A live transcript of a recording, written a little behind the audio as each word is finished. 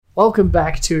Welcome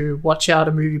back to Watch Out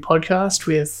a Movie podcast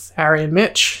with Harry and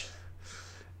Mitch.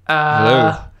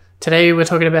 Hello. Today we're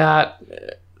talking about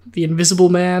The Invisible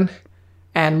Man,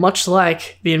 and much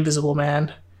like The Invisible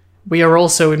Man, we are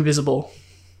also invisible.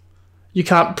 You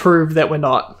can't prove that we're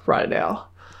not right now.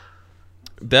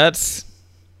 That's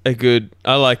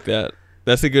I like that.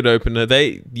 That's a good opener.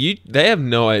 They have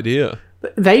no idea.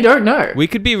 They don't know. We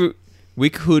could be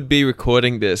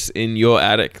recording this in your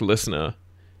attic, listener.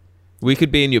 We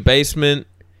could be in your basement.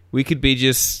 We could be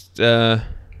just I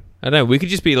don't know, we could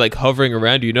just be like hovering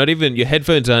around you. Not even your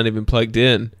headphones aren't even plugged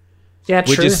in. Yeah,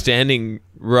 We're true. just standing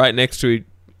right next to you,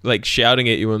 like shouting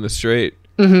at you on the street.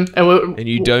 Mm-hmm. And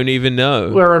you don't even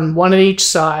know. We're on one on each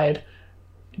side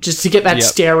just to get that Yep.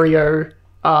 stereo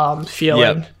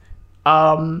feeling.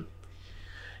 Yep.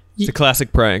 It's a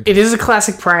classic prank. It is a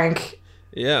classic prank.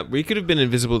 Yeah, we could have been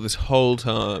invisible this whole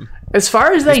time. As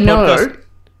far as they know,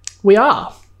 we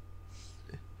are.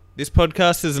 This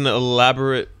podcast is an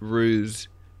elaborate ruse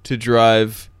to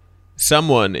drive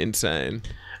someone insane.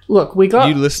 Look,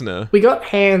 You listener. we got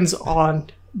hands on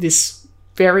this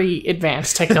very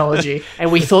advanced technology,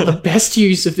 and we thought the best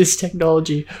use of this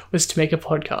technology was to make a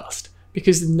podcast,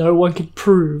 because no one can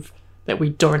prove that we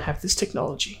don't have this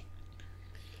technology.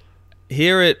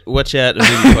 Here at Watch Out a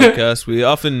Movie Podcast, we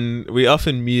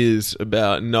often muse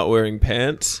about not wearing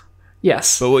pants.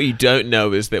 Yes. But what you don't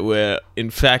know is that we're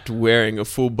in fact wearing a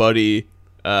full body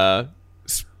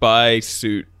spy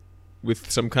suit with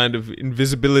some kind of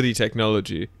invisibility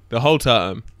technology the whole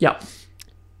time. Yep.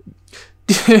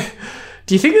 Do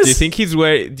you think this... Do you think he's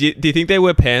wearing? Do you think they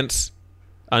wear pants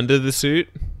under the suit?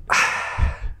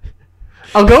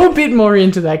 I'll go a bit more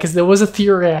into that, because there was a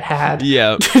theory I had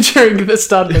Yeah. during the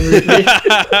start of the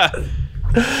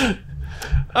movie.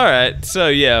 All right. So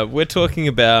yeah, we're talking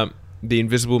about The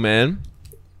Invisible Man.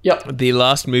 Yep. The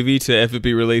last movie to ever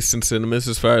be released in cinemas,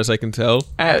 as far as I can tell.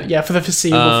 Yeah, for the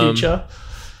foreseeable future.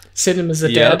 Cinemas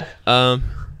are dead.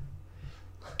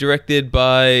 Directed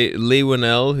by Leigh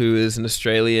Whannell, who is an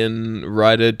Australian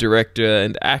writer, director,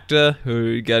 and actor who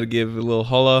you got to give a little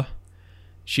holler.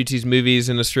 Shoots his movies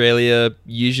in Australia,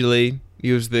 usually.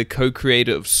 He was the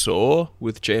co-creator of Saw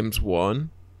with James Wan.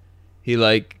 He,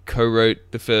 co-wrote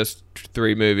the first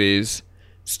 3 movies,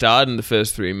 starred in the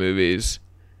first 3 movies,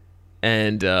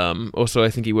 and also I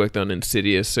think he worked on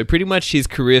Insidious. So pretty much his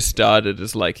career started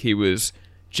as, he was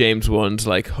James Wan's,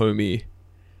 homie.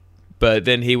 But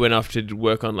then he went off to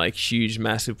work on, huge,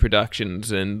 massive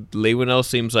productions, and Leigh Whannell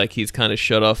seems like he's kind of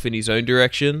shot off in his own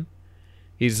direction.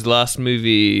 His last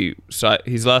movie,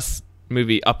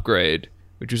 Upgrade,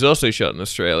 which was also shot in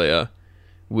Australia,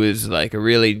 was a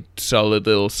really solid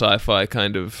little sci-fi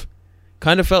kind of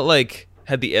felt like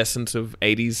had the essence of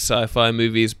 80s sci-fi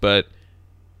movies, but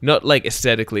not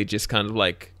aesthetically, just kind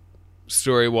of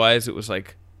story-wise. It was a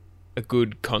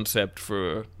good concept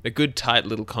for a good tight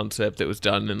little concept that was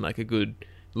done in a good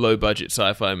low-budget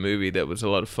sci-fi movie that was a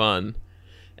lot of fun.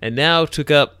 And now took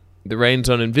up the reins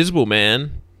on Invisible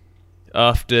Man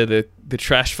after the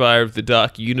trash fire of the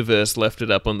Dark Universe left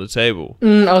it up on the table.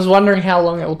 I was wondering how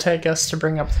long it will take us to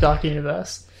bring up the Dark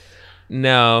Universe.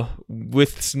 Now,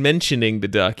 with mentioning the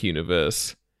Dark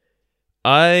Universe,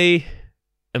 I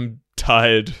am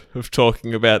tired of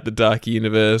talking about the Dark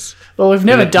Universe. Well, we've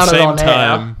never done it on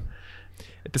air.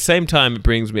 At the same time, it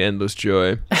brings me endless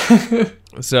joy.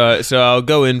 So I'll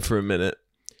go in for a minute.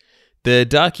 The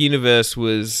Dark Universe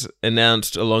was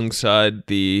announced alongside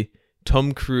the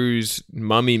Tom Cruise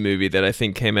Mummy movie that I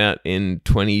think came out in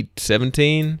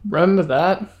 2017. Remember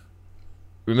that?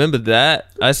 Remember that?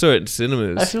 I saw it in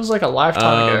cinemas. That feels like a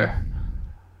lifetime ago.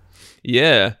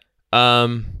 Yeah.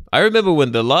 I remember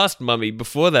when the last Mummy,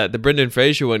 before that, the Brendan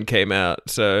Fraser one came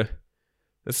out. So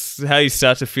that's how you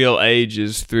start to feel age,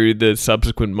 is through the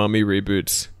subsequent Mummy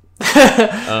reboots.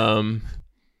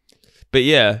 But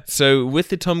yeah, so with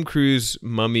the Tom Cruise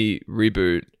Mummy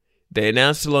reboot, they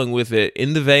announced along with it,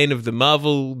 in the vein of the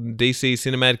Marvel DC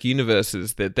cinematic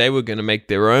universes, that they were going to make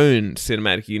their own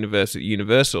cinematic universe at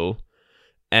Universal.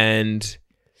 And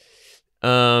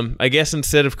I guess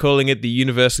instead of calling it the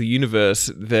Universal Universe,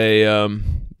 they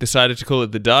decided to call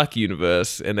it the Dark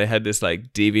Universe. And they had this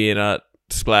DeviantArt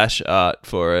splash art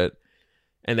for it.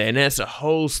 And they announced a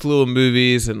whole slew of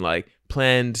movies and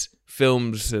planned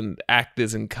films and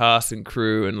actors and cast and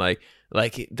crew. And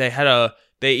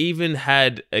they even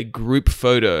had a group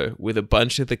photo with a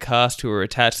bunch of the cast who were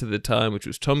attached at the time, which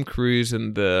was Tom Cruise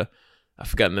and I've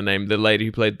forgotten the name, the lady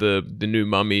who played the new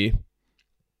Mummy.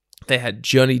 They had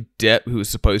Johnny Depp, who was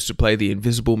supposed to play the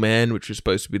Invisible Man, which was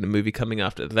supposed to be the movie coming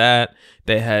after that.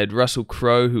 They had Russell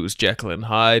Crowe, who was Jekyll and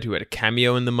Hyde, who had a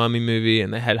cameo in the Mummy movie.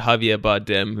 And they had Javier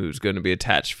Bardem, who was going to be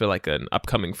attached for like an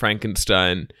upcoming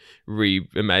Frankenstein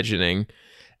reimagining.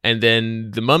 And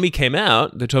then the Mummy came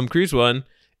out, the Tom Cruise one,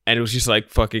 and it was just like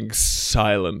fucking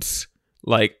silence.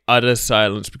 Like utter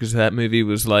silence, because that movie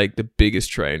was like the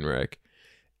biggest train wreck.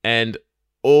 And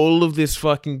all of this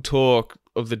fucking talk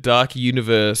of the dark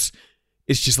universe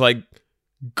is just like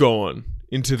gone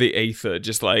into the ether.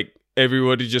 Just like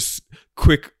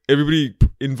everybody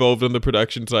involved on the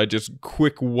production side just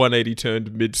quick 180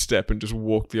 turned mid-step and just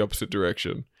walked the opposite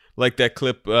direction. Like that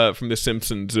clip from The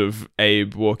Simpsons of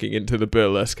Abe walking into the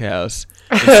burlesque house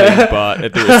and seeing Bart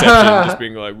at the reception just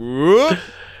being like, whoop.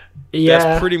 Yeah.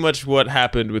 That's pretty much what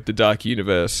happened with the dark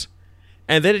universe.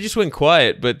 And then it just went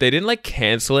quiet, but they didn't like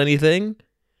cancel anything.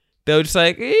 They were just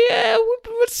like, yeah,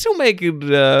 we're still making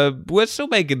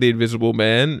the Invisible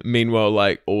Man. Meanwhile,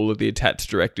 like all of the attached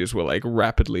directors were like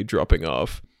rapidly dropping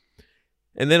off.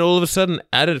 And then all of a sudden,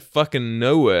 out of fucking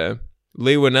nowhere,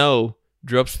 Leigh Whannell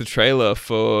drops the trailer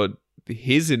for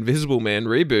his Invisible Man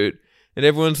reboot, and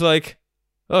everyone's like,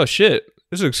 oh shit,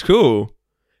 this looks cool.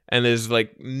 And there's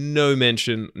like no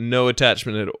mention, no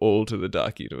attachment at all to the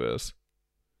Dark Universe.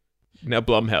 Now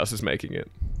Blumhouse is making it.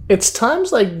 It's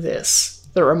times like this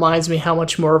that reminds me how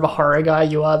much more of a horror guy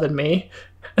you are than me.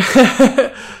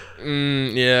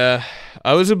 Yeah,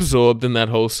 I was absorbed in that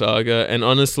whole saga, and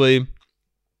honestly,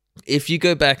 if you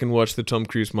go back and watch the Tom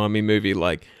Cruise Mummy movie,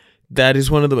 like, that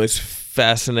is one of the most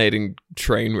fascinating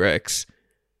train wrecks,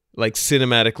 like,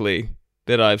 cinematically,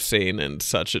 that I've seen in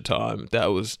such a time. That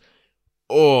was...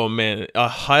 Oh, man. I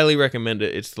highly recommend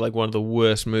it. It's like one of the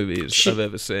worst movies I've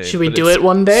ever seen. Should we do it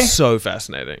one day? So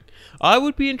fascinating. I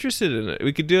would be interested in it.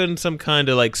 We could do it in some kind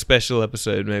of like special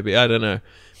episode, maybe. I don't know.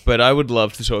 But I would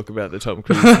love to talk about the Tom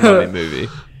Cruise Mummy movie.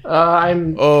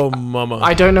 Oh, mama.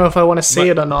 I don't know if I want to see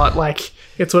it or not. Like,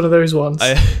 it's one of those ones.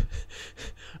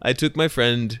 I took my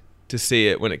friend to see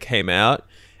it when it came out,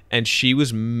 and she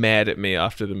was mad at me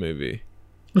after the movie.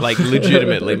 Like,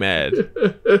 legitimately mad.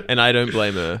 And I don't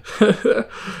blame her.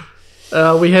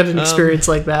 We had an experience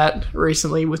like that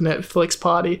recently with Netflix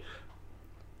Party.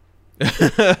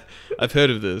 I've heard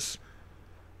of this.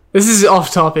 This is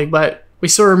off topic, but we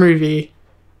saw a movie.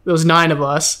 There was 9 of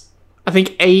us. I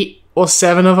think 8 or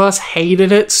 7 of us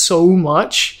hated it so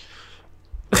much.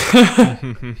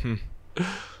 It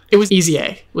was Easy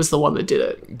A was the one that did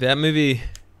it. That movie...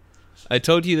 I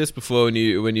told you this before when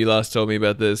you last told me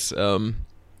about this.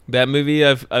 That movie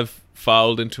I've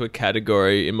filed into a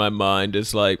category in my mind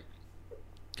as like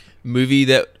movie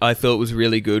that I thought was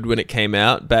really good when it came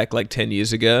out back like 10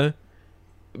 years ago,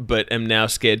 but am now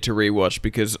scared to rewatch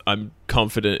because I'm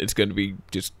confident it's going to be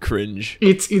just cringe.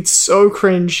 It's so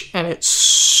cringe and it's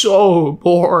so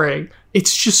boring.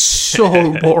 It's just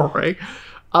so boring.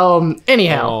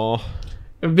 Anyhow,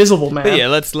 Invisible Man. But yeah,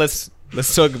 let's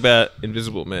talk about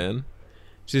Invisible Man,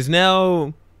 which is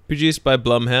now produced by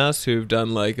Blumhouse, who've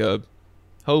done like a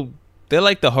whole... They're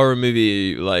like the horror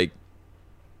movie like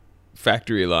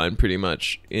factory line pretty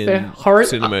much in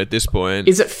cinema at this point.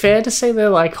 Is it fair to say they're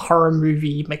like horror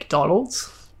movie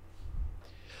McDonald's?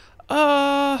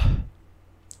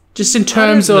 Just in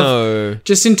terms of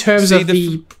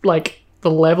the like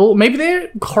the level. Maybe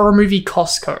they're horror movie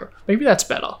Costco. Maybe that's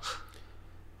better.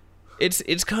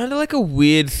 It's kind of like a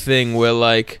weird thing where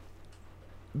like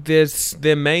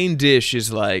their main dish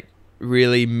is like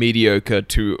really mediocre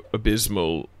to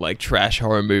abysmal like trash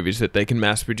horror movies that they can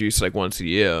mass produce like once a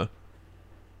year.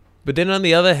 But then on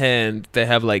the other hand, they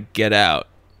have like Get Out.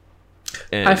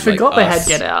 And, I forgot they had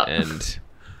Get Out. And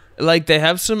like they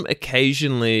have some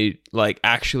occasionally like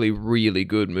actually really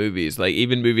good movies, like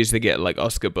even movies that get like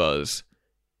Oscar buzz.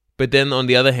 But then on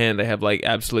the other hand, they have like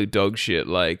absolute dog shit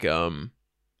like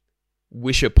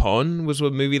Wish Upon was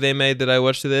what movie they made that I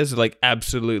watched of theirs. Like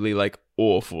absolutely like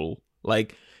awful.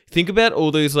 Like think about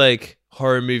all those like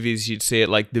horror movies you'd see at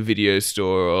like the video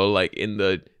store or like in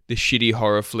the shitty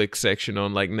horror flick section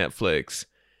on like Netflix.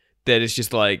 That is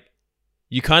just like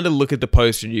you kind of look at the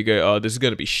poster and you go, oh, this is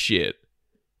gonna be shit.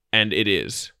 And it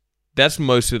is. That's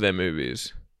most of their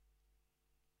movies.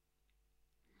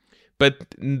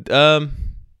 But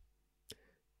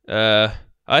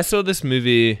I saw this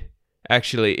movie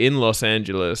actually in Los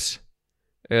Angeles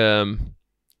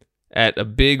at a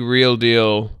big real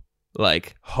deal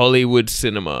like Hollywood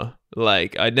cinema.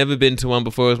 Like I'd never been to one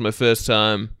before. It was my first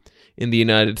time in the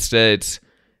United States,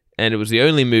 and it was the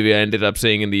only movie I ended up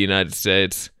seeing in the United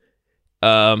States.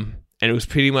 And it was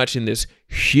pretty much in this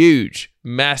huge,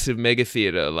 massive mega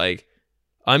theater. Like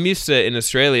I'm used to in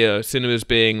Australia cinemas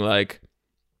being like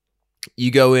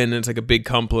you go in and it's like a big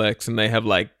complex and they have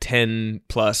like 10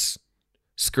 plus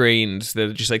screens that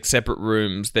are just like separate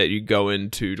rooms that you go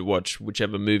into to watch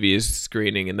whichever movie is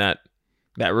screening in that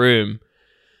room.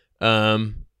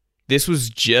 This was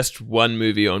just one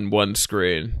movie on one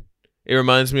screen. It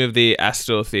reminds me of the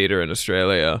Astor Theatre in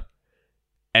Australia,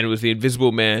 and it was The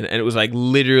Invisible Man, and it was like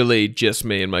literally just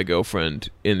me and my girlfriend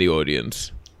in the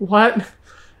audience. What?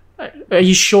 Are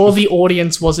you sure the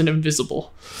audience wasn't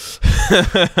invisible?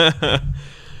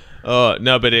 Oh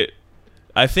no, but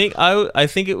I think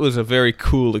it was a very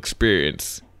cool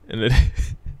experience, and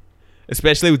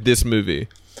especially with this movie.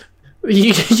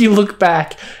 You look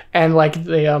back and like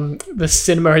the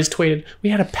cinema has tweeted, we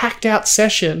had a packed out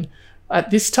session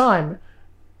at this time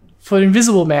for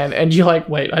Invisible Man, and you're like,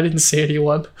 wait, I didn't see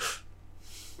anyone.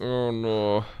 Oh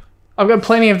no! I've got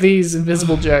plenty of these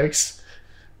invisible jokes.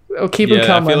 I'll keep them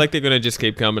coming. I feel like they're gonna just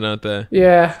keep coming, aren't they?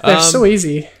 Yeah, they're so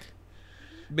easy.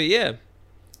 But yeah,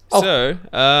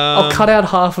 I'll cut out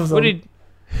half of them,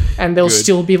 and there'll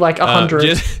still be like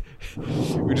 100.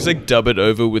 We just like dub it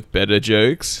over with better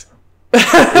jokes.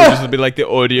 It'll just be like the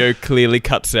audio clearly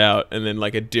cuts out, and then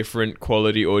like a different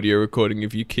quality audio recording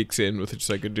of you kicks in with just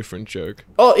like a different joke.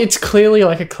 Oh, it's clearly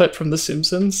like a clip from The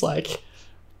Simpsons. Like,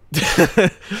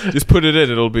 just put it in;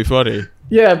 it'll be funny.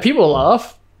 Yeah, people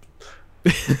laugh.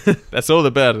 That's all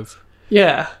that matters.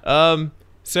 Yeah.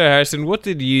 So Harrison, what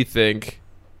did you think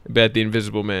about The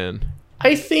Invisible Man?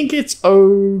 I think it's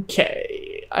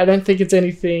okay. I don't think it's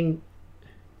anything.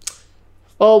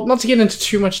 Well, not to get into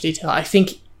too much detail, I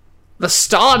think the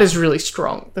start is really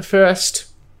strong. The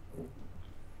first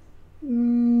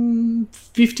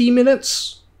 50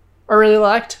 minutes I really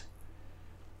liked.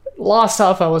 Last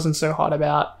half I wasn't so hot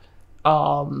about.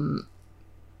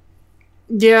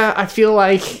 Yeah, I feel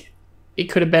like it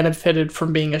could have benefited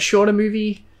from being a shorter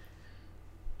movie.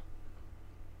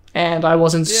 And I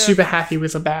wasn't super happy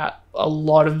with about a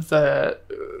lot of the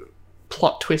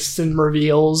plot twists and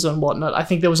reveals and whatnot. I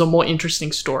think there was a more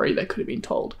interesting story that could have been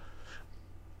told.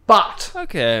 But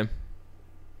okay,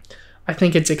 I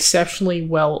think it's exceptionally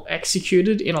well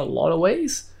executed in a lot of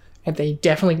ways, and they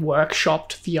definitely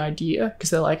workshopped the idea,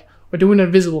 because they're like, we're doing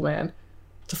Invisible Man.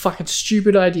 It's a fucking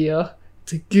stupid idea.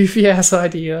 It's a goofy ass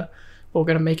idea. But we're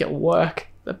going to make it work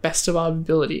the best of our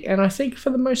ability. And I think for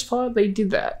the most part they did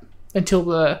that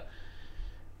until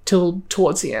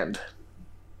towards the end.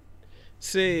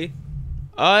 See,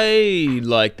 I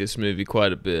like this movie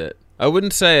quite a bit. I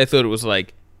wouldn't say I thought it was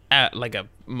like a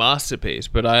masterpiece,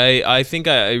 but I think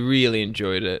I really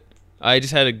enjoyed it. I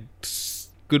just had a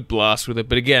good blast with it.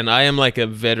 But again, I am like a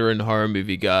veteran horror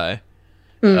movie guy.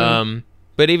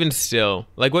 But even still,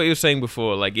 like what you were saying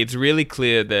before, like it's really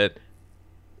clear that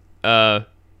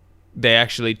they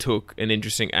actually took an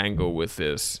interesting angle with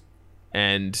this,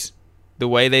 and the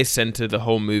way they center the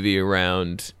whole movie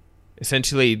around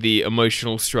essentially the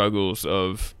emotional struggles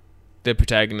of the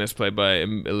protagonist, played by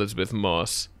Elizabeth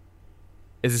Moss,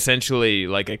 is essentially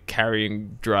like a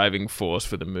driving force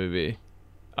for the movie.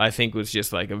 I think was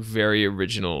just like a very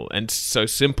original and so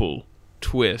simple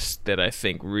twist that I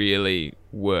think really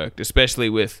worked, especially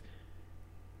with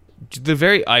the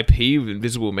very IP of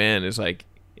Invisible Man is like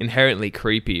inherently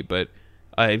creepy, but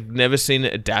I've never seen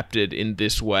it adapted in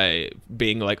this way,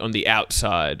 being like on the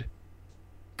outside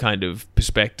kind of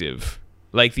perspective.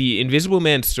 Like the Invisible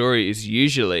Man story is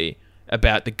usually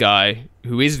about the guy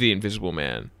who is the Invisible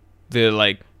Man. The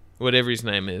like whatever his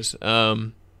name is,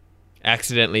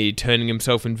 accidentally turning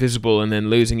himself invisible and then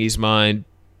losing his mind,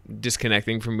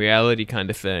 disconnecting from reality kind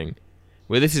of thing.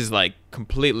 Where this is like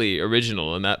completely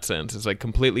original in that sense. It's like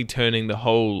completely turning the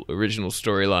whole original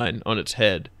storyline on its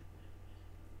head.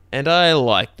 And I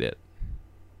liked it.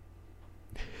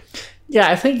 Yeah,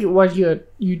 I think what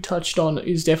you touched on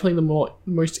is definitely the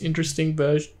most interesting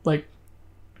version, like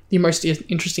the most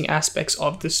interesting aspects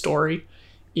of the story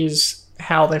is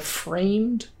how they're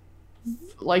framed,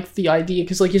 like the idea,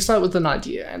 because like you start with an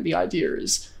idea, and the idea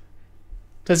is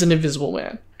there's an invisible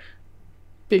man.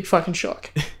 Big fucking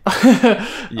shock.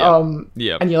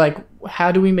 Yeah. And you're like,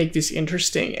 how do we make this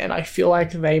interesting? And I feel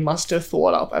like they must have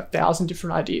thought up 1,000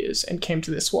 different ideas and came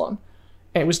to this one.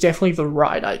 And it was definitely the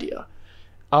right idea.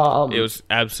 It was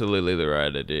absolutely the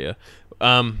right idea.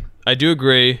 I do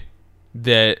agree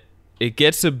that it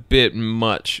gets a bit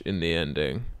much in the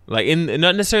ending. Like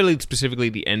not necessarily specifically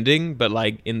the ending, but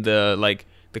like in the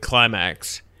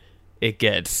climax, it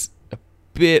gets a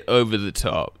bit over the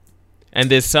top. And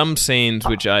there's some scenes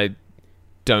which I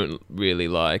don't really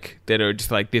like that are just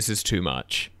like, this is too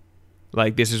much.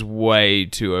 Like, this is way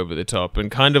too over the top and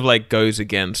kind of like goes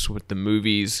against what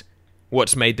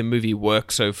what's made the movie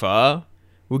work so far.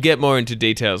 We'll get more into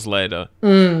details later.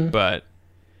 But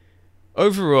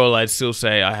overall, I'd still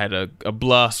say I had a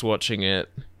blast watching it.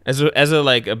 As a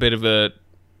like a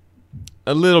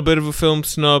little bit of a film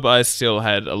snob, I still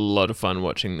had a lot of fun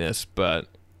watching this. But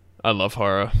I love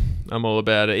horror. I'm all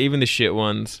about it, even the shit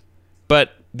ones.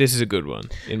 But this is a good one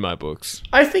in my books.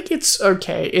 I think it's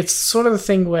okay. It's sort of the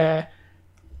thing where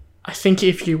I think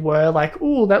if you were like,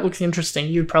 "Ooh, that looks interesting,"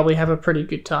 you'd probably have a pretty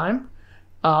good time.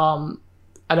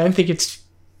 I don't think it's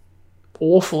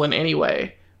awful in any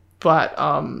way, but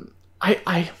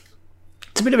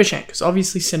it's a bit of a shame because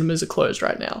obviously cinemas are closed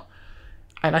right now,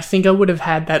 and I think I would have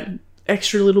had that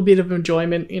extra little bit of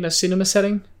enjoyment in a cinema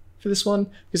setting for this one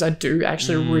because I do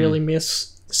actually really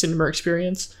miss the cinema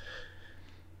experience.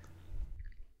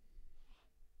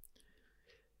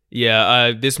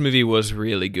 Yeah, this movie was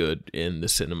really good in the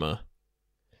cinema.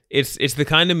 It's the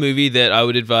kind of movie that I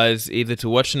would advise either to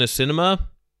watch in a cinema,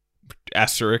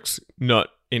 asterisk, not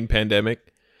in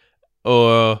pandemic,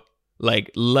 or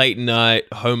like late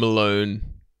night, home alone,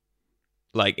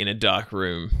 like in a dark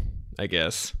room, I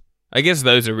guess. I guess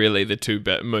those are really the two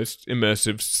most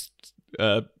immersive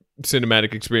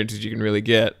cinematic experiences you can really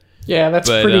get. Yeah, that's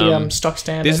pretty stock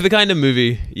standard. This is the kind of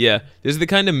movie, this is the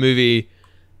kind of movie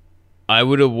I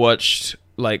would have watched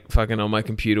like fucking on my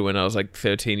computer when I was like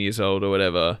 13 years old or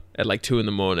whatever at like 2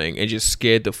 a.m. and just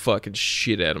scared the fucking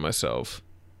shit out of myself.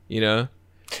 You know?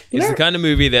 It's the kind of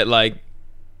movie that like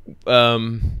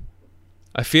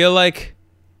I feel like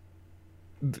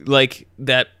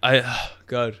that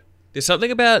God, there's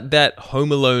something about that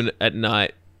Home Alone at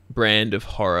night brand of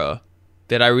horror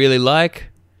that I really like.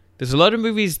 There's a lot of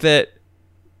movies that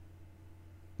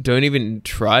don't even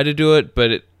try to do it, but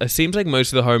it seems like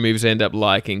most of the horror movies I end up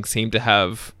liking seem to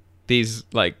have these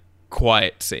like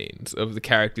quiet scenes of the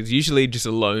characters, usually just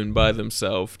alone by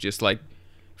themselves, just like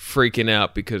freaking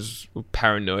out because of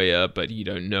paranoia, but you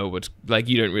don't know what's like,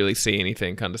 you don't really see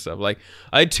anything kind of stuff. Like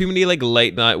I had too many like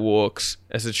late night walks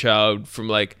as a child from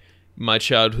like my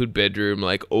childhood bedroom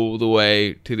like all the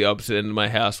way to the opposite end of my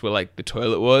house where like the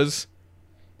toilet was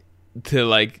to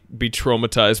like be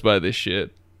traumatized by this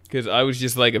shit. Because I was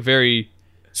just like a very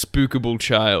spookable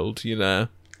child, you know.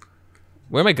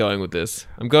 Where am I going with this?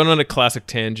 I'm going on a classic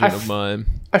tangent of mine.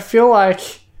 I feel like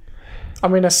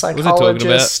I'm in a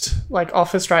psychologist like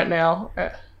office right now,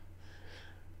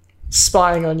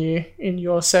 spying on you in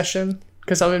your session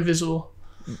because I'm invisible.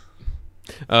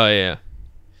 Oh yeah,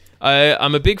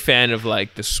 I'm a big fan of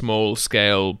like the small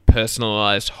scale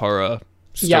personalized horror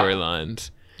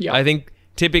storylines. Yeah. I think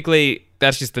typically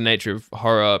that's just the nature of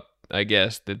horror. I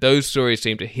guess that those stories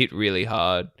seem to hit really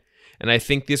hard, and I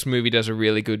think this movie does a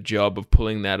really good job of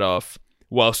pulling that off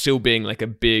while still being like a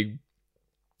big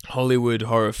Hollywood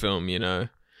horror film, you know.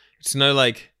 It's no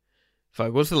like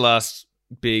fuck, what's the last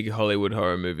big Hollywood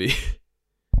horror movie?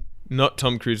 Not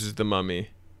Tom Cruise's The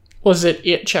Mummy. Was it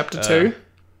It Chapter 2?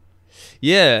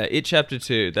 Yeah, It Chapter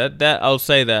 2. That I'll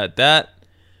say that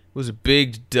was a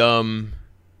big dumb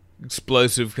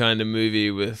explosive kind of movie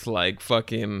with like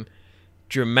fucking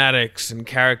dramatics and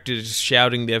characters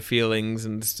shouting their feelings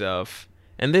and stuff.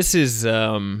 And this is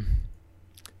a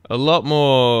lot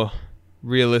more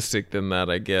realistic than that,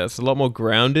 I guess. A lot more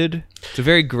grounded. It's a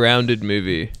very grounded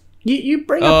movie. You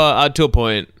bring up to a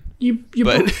point. You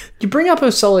bring up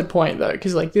a solid point though,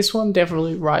 because like this one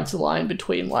definitely rides the line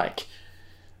between like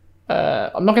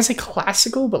I'm not gonna say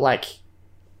classical, but like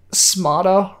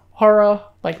smarter horror,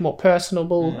 like more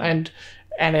personable, and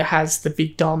it has the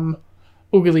big dumb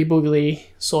oogly boogly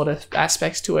sort of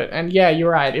aspects to it. And yeah,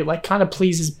 you're right. It like kind of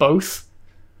pleases both.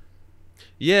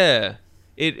 Yeah.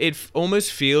 It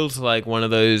almost feels like one of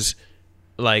those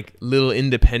like little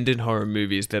independent horror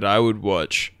movies that I would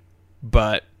watch,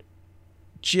 but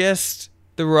just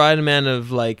the right amount of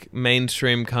like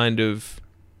mainstream kind of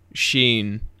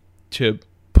sheen to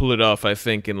pull it off, I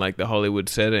think, in like the Hollywood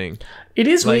setting. It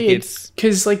is like, weird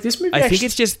because like this movie I think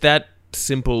it's just that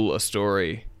simple a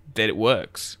story that it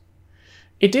works.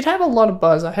 It did have a lot of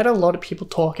buzz. I had a lot of people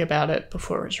talk about it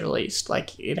before it was released.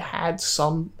 Like, it had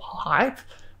some hype,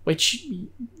 which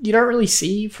you don't really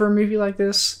see for a movie like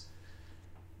this.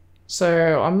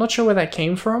 So, I'm not sure where that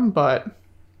came from, but...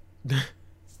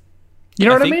 You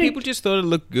know what I mean? I think people just thought it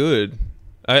looked good.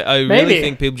 I really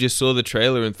think people just saw the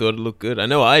trailer and thought it looked good. I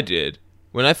know I did.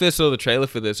 When I first saw the trailer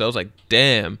for this, I was like,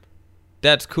 damn,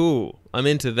 that's cool. I'm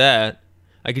into that.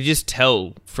 I could just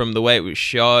tell from the way it was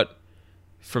shot,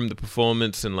 from the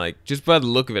performance, and like just by the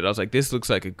look of it, I was like, this looks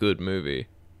like a good movie.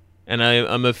 And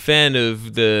I'm a fan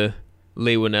of the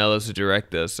Leigh Whannell as a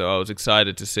director, so I was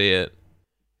excited to see it.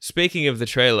 Speaking of the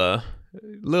trailer,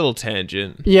 little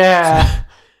tangent. Yeah.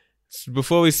 So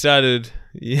before we started,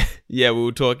 we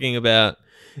were talking about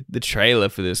the trailer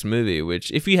for this movie,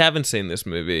 which if you haven't seen this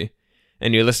movie,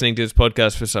 and you're listening to this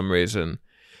podcast for some reason,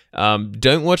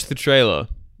 don't watch the trailer.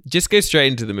 Just go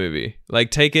straight into the movie.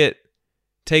 Like, take it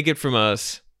from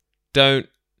us. Don't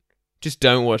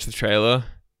watch the trailer.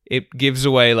 It gives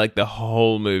away like the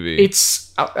whole movie.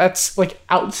 That's like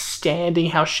outstanding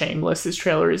how shameless this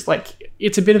trailer is. Like,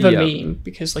 it's a bit of a meme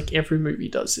because like every movie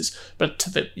does this, but to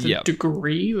the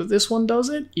degree that this one does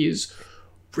it is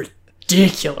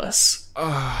ridiculous.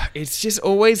 It's just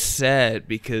always sad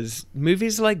because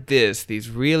movies like this, these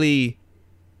really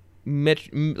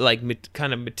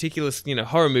kind of meticulous,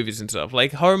 horror movies and stuff.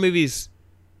 Like, horror movies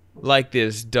like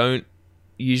this don't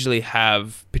usually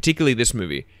have, particularly this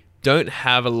movie, don't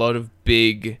have a lot of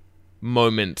big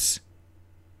moments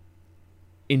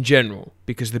in general,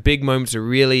 because the big moments are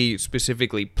really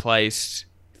specifically placed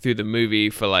through the movie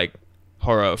for like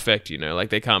horror effect, like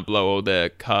they can't blow all their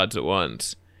cards at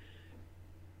once.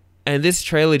 And this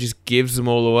trailer just gives them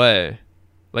all away.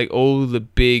 Like, all the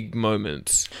big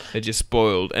moments are just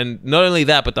spoiled. And not only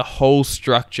that, but the whole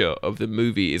structure of the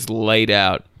movie is laid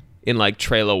out in like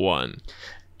trailer 1.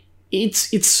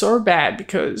 It's so bad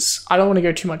because I don't want to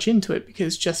go too much into it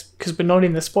because we're not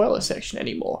in the spoiler section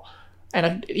anymore,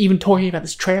 and even talking about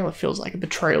this trailer feels like a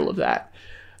betrayal of that.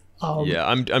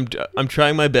 I'm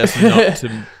trying my best not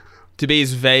to be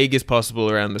as vague as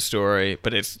possible around the story,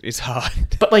 but it's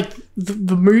hard. But like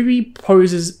the movie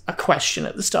poses a question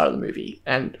at the start of the movie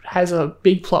and has a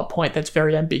big plot point that's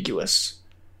very ambiguous.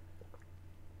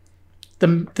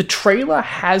 The trailer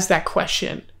has that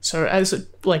question, so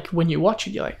when you watch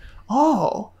it, you're like,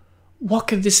 oh, what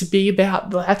could this be about?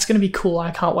 That's going to be cool.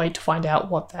 I can't wait to find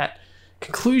out what that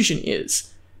conclusion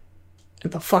is.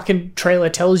 And the fucking trailer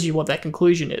tells you what that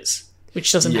conclusion is,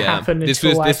 which doesn't happen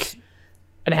until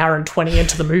an hour and 20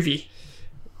 into the movie.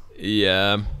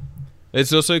 Yeah.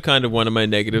 It's also kind of one of my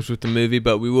negatives with the movie,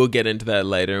 but we will get into that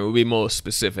later, and we'll be more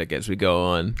specific as we go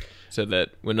on, so that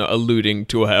we're not alluding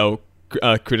to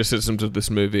our criticisms of this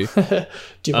movie.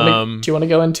 Do you want to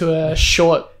go into a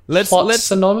short plot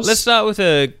synopsis? Let's start with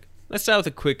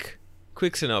a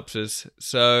quick synopsis.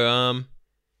 So,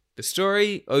 the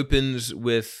story opens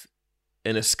with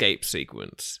an escape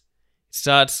sequence. It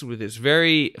starts with this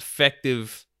very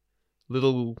effective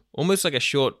little, almost like a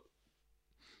short,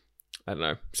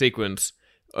 sequence,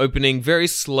 opening very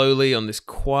slowly and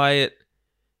quietly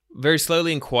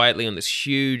on this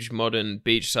huge modern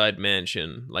beachside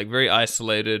mansion, like very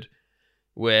isolated,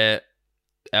 where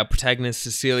our protagonist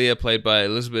Cecilia, played by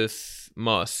Elizabeth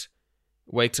Moss,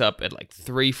 wakes up at like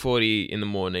 3:40 in the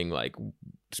morning, like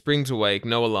springs awake,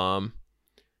 no alarm,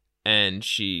 and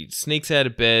she sneaks out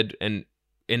of bed and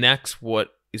enacts what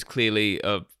is clearly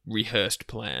a rehearsed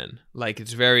plan. Like,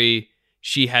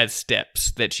 she has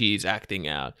steps that she's acting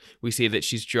out. We see that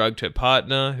she's drugged her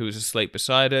partner, who is asleep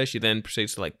beside her. She then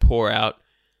proceeds to like pour out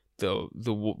the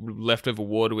leftover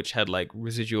water, which had like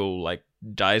residual like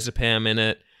diazepam in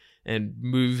it, and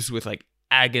moves with like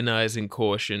agonizing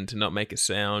caution to not make a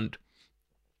sound.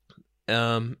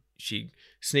 She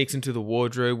sneaks into the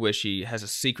wardrobe where she has a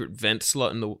secret vent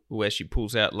slot where she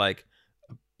pulls out like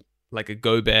a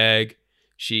go bag.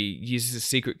 She uses a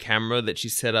secret camera that she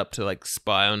set up to like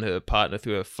spy on her partner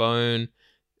through her phone.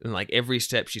 And like every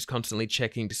step, she's constantly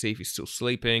checking to see if he's still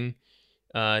sleeping.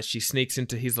 She sneaks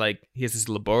into he has this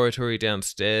laboratory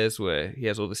downstairs where he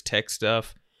has all this tech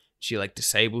stuff. She like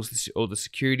disables all the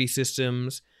security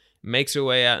systems, makes her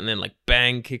way out, and then like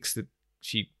bang,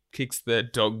 she kicks the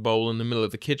dog bowl in the middle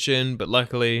of the kitchen. But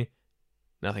luckily,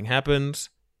 nothing happens.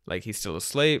 Like, he's still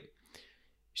asleep.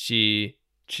 She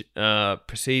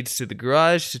proceeds to the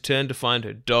garage to find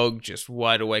her dog just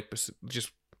wide awake,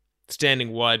 just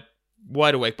standing wide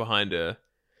awake behind her.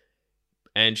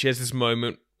 And she has this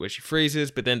moment where she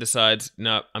freezes, but then decides,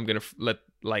 no, I'm gonna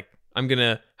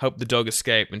help the dog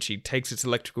escape. And she takes its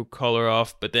electrical collar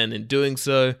off, but then in doing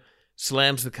so,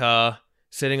 slams the car,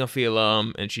 setting off the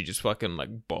alarm, and she just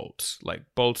fucking bolts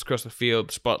across the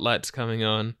field. Spotlights coming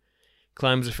on,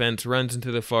 climbs a fence, runs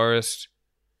into the forest.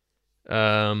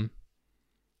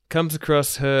 Comes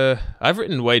across her. I've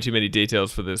written way too many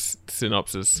details for this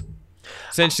synopsis.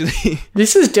 Essentially,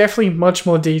 this is definitely much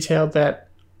more detailed than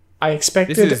I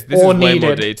expected this or is needed. Way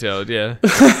more detailed, yeah.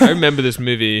 I remember this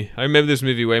movie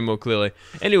way more clearly.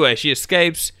 Anyway, she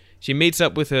escapes. She meets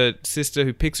up with her sister,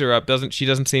 who picks her up. She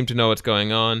doesn't seem to know what's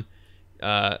going on.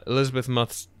 Elizabeth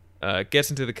Moss gets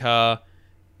into the car.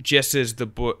 Just as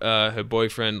her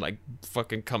boyfriend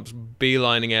fucking comes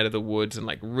beelining out of the woods and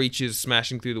reaches,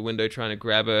 smashing through the window trying to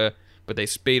grab her, but they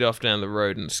speed off down the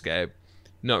road and escape,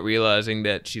 not realizing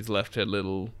that she's left her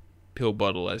little pill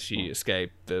bottle as she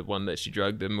escaped, the one that she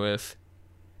drugged them with.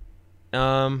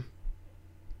 Cut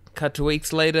to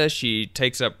weeks later, she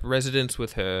takes up residence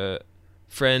with her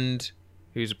friend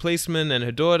who's a policeman and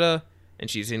her daughter, and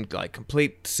she's in like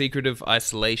complete secretive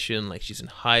isolation, like she's in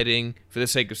hiding for the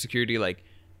sake of security. Like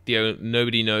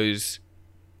nobody knows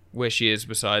where she is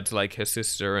besides like her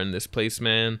sister and this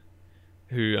policeman,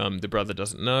 who the brother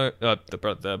doesn't know.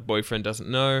 The boyfriend doesn't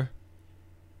know,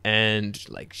 and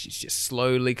like she's just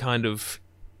slowly kind of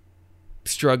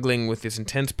struggling with this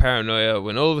intense paranoia.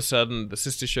 When all of a sudden the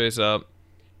sister shows up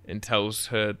and tells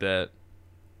her that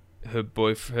her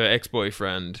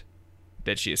ex-boyfriend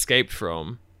that she escaped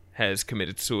from has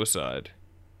committed suicide.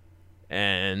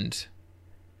 And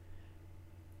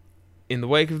in the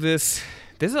wake of this,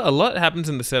 there's a lot happens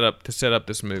in the setup to set up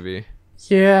this movie.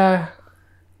 Yeah.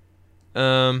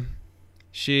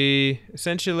 She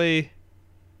essentially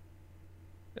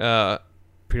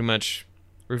pretty much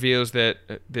reveals that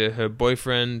her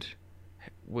boyfriend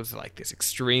was like this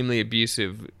extremely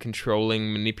abusive,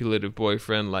 controlling, manipulative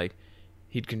boyfriend. Like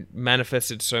he'd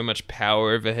manifested so much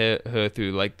power over her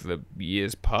through like the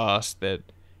years past that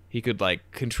he could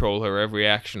like control her every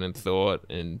action and thought,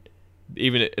 and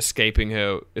even escaping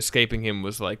him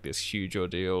was like this huge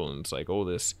ordeal, and it's like all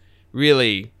this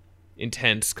really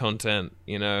intense content,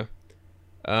 you know.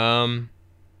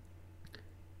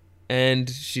 And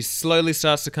she slowly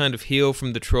starts to kind of heal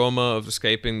from the trauma of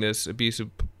escaping this abusive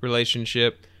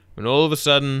relationship, when all of a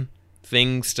sudden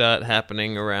things start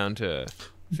happening around her.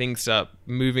 Things start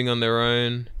moving on their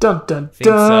own. Dun dun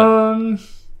dun.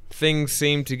 Things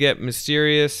seem to get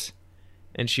mysterious,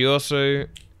 and she also,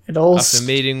 It all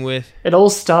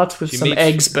starts with some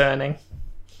eggs burning.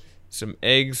 Some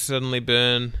eggs suddenly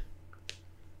burn.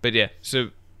 But yeah,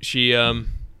 so she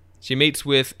meets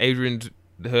with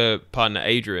her partner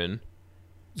Adrian,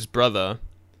 his brother,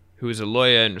 who is a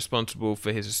lawyer and responsible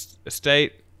for his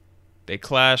estate. They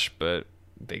clash, but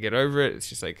they get over it. It's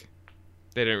just like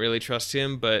they don't really trust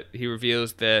him, but he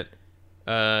reveals that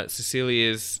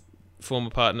Cecilia's former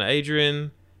partner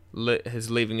Adrian is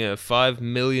leaving her $5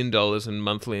 million in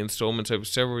monthly installments over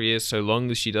several years, so long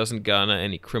as she doesn't garner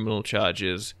any criminal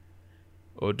charges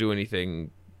or do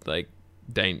anything like,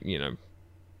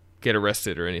 get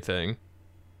arrested or anything.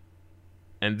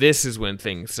 And this is when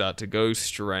things start to go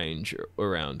strange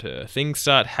around her. Things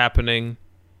start happening.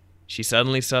 She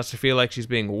suddenly starts to feel like she's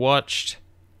being watched,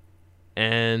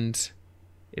 and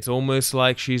it's almost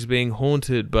like she's being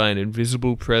haunted by an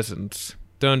invisible presence.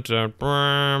 Dun dun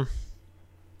dun.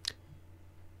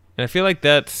 And I feel like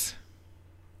that's,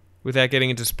 without getting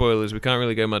into spoilers, we can't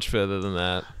really go much further than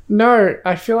that. No,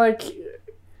 I feel like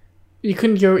you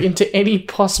couldn't go into any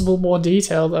possible more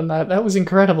detail than that. That was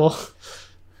incredible.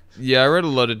 Yeah, I wrote a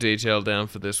lot of detail down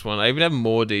for this one. I even have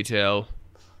more detail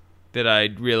that I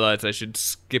realized I should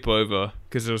skip over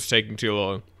because it was taking too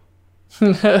long.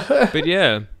 But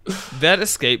yeah, that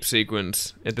escape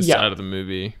sequence at the start of the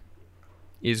movie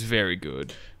is very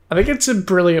good. I think it's a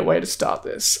brilliant way to start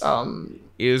this.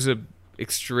 It was an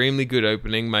extremely good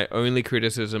opening. My only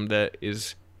criticism that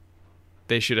is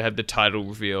they should have had the title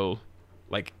reveal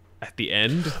like at the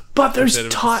end. But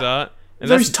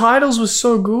those titles were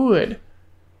so good.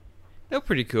 They're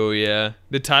pretty cool, yeah.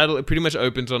 The title, it pretty much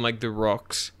opens on like the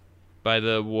rocks by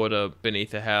the water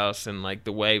beneath the house, and like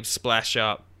the waves splash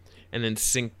up and then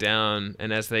sink down,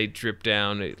 and as they drip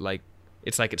down, it's like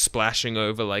it's splashing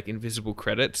over like invisible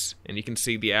credits, and you can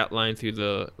see the outline through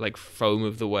the like foam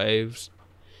of the waves.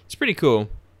 It's pretty cool.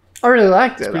 I really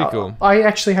liked it. It's pretty cool. I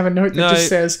actually have a note that just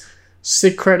says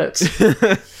sick credits.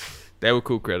 They were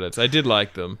cool credits. I did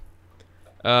like them.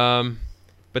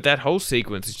 But that whole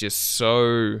sequence is just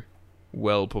so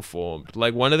well performed.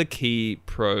 Like, one of the key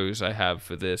pros I have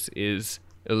for this is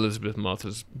Elizabeth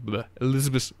Moss's...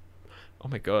 Oh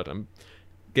my god, I'm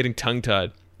getting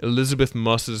tongue-tied. Elizabeth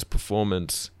Moss's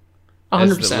performance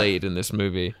 100%. As the lead in this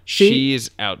movie. She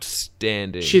is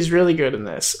outstanding. She's really good in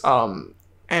this.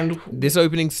 And this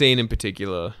opening scene in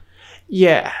particular.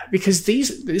 Yeah, because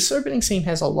this opening scene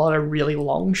has a lot of really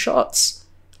long shots.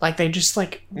 Like, they just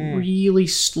really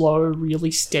slow,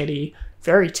 really steady,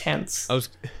 very tense. I was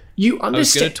going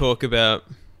to talk about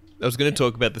the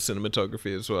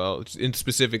cinematography as well, and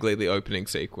specifically the opening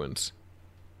sequence.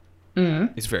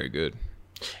 Mm-hmm. It's very good.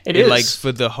 It is. Like,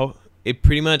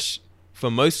 pretty much,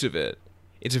 for most of it,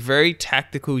 it's a very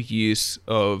tactical use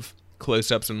of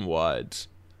close-ups and wides.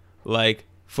 Like,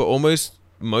 for almost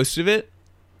most of it,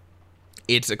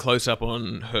 it's a close-up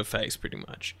on her face, pretty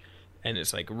much. And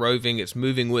it's like roving, it's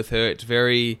moving with her, it's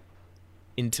very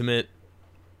intimate.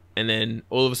 And then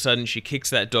all of a sudden she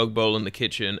kicks that dog bowl in the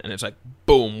kitchen, and it's like,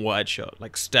 boom, wide shot,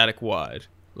 like static wide.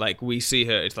 Like, we see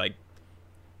her, it's like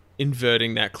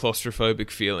inverting that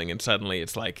claustrophobic feeling, and suddenly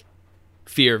it's like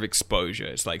fear of exposure.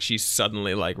 It's like she's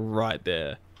suddenly like right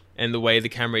there. and the way the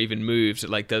camera even moves, it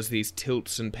like does these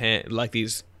tilts and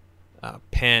these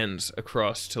pans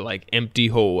across to like empty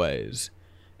hallways,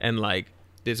 and like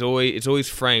it's always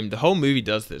framed. The whole movie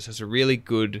does this. It's a really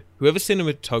good whoever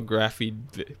cinematography.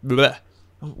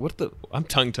 I'm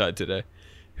tongue tied today.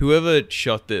 Whoever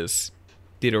shot this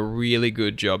did a really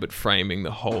good job at framing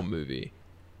the whole movie.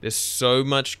 There's so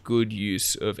much good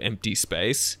use of empty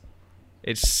space.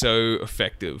 It's so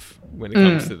effective when it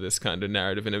comes to this kind of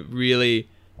narrative, and it really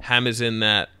hammers in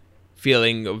that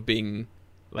feeling of being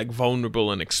like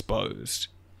vulnerable and exposed.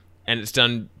 And it's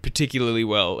done particularly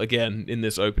well, again, in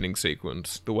this opening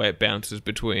sequence. The way it bounces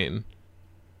between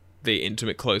the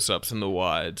intimate close-ups and the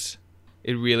wides.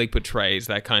 It really portrays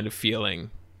that kind of feeling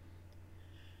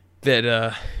that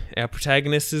our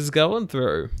protagonist is going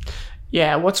through.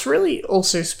 Yeah, what's really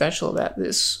also special about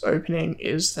this opening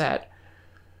is that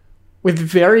with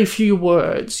very few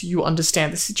words, you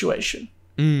understand the situation.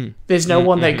 There's no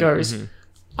one that goes,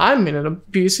 I'm in an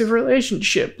abusive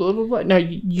relationship, blah, blah, blah. No,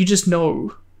 you just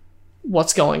know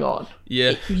what's going on.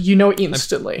 Yeah. You know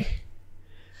instantly.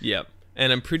 Yep.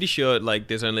 And I'm pretty sure, like,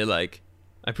 there's only, like...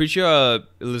 I'm pretty sure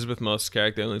Elizabeth Moss'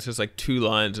 character only says, like, 2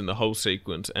 lines in the whole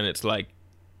sequence, and it's, like,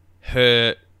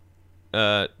 her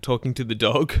talking to the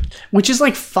dog. Which is,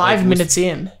 like, 5 minutes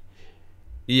in.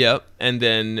 Yep. And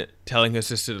then telling her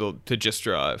sister to just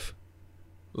drive.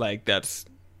 Like, that's...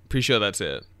 Pretty sure that's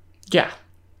it. Yeah.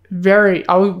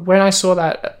 When I saw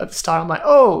that at the start, I'm like,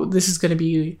 oh, this is going to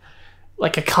be...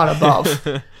 like a cut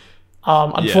above.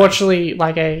 Unfortunately,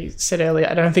 like I said earlier,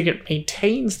 I don't think it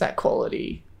maintains that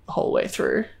quality the whole way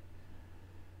through.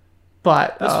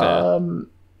 But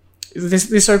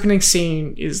this opening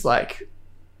scene is like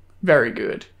very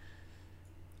good.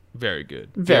 Very good.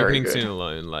 Very the opening good. Scene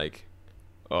alone, like,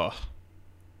 oh,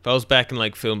 if I was back in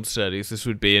like film studies, this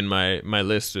would be in my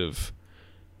list of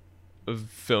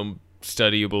film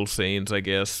studyable scenes, I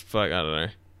guess. Fuck, I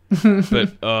don't know.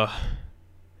 But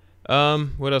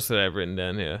what else did I have written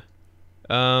down here?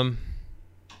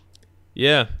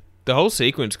 Yeah, the whole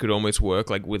sequence could almost work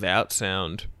like without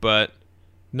sound, but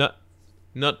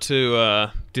not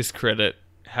to discredit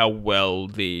how well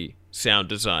the sound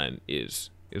design is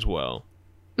as well.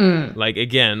 Like,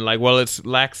 again, like, while it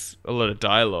lacks a lot of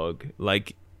dialogue,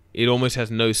 like, it almost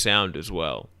has no sound as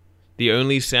well. The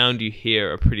only sound you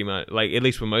hear are pretty much, like, at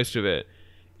least for most of it,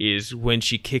 is when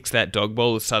she kicks that dog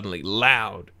bowl, it's suddenly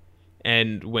loud.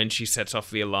 And when she sets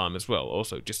off the alarm as well,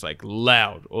 also just like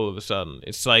loud all of a sudden.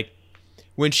 It's like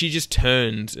when she just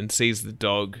turns and sees the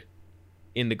dog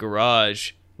in the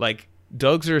garage, like,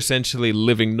 dogs are essentially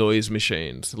living noise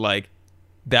machines. Like,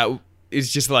 that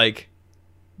is just like,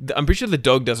 I'm pretty sure the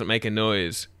dog doesn't make a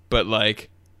noise, but like,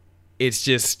 it's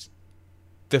just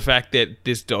the fact that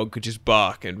this dog could just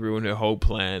bark and ruin her whole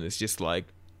plan is just like,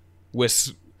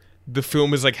 the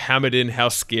film is like hammered in how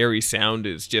scary sound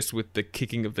is just with the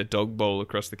kicking of the dog bowl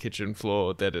across the kitchen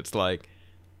floor, that it's like,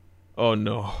 oh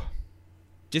no.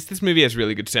 Just this movie has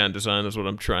really good sound design is what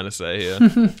I'm trying to say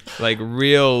here. Like,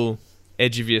 real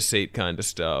edge of your seat kind of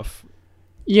stuff.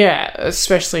 Yeah,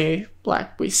 especially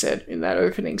like we said in that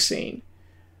opening scene.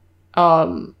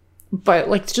 But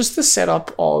like just the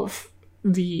setup of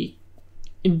the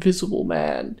Invisible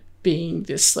Man being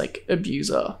this like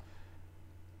abuser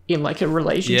in like a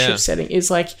relationship setting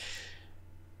is like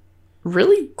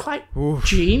really quite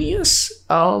genius.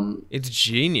 It's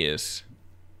genius.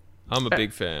 I'm a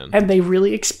big fan. And they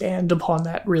really expand upon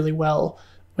that really well,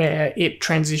 where it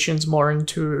transitions more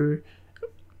into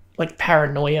like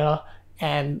paranoia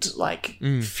and like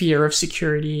fear of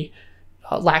security,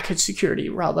 lack of security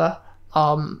rather.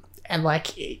 And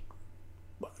like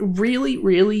really,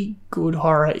 really good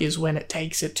horror is when it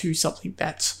takes it to something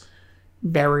that's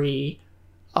very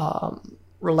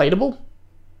relatable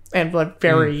and like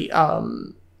very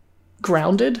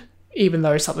grounded, even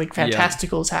though something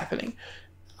fantastical is happening.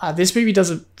 This movie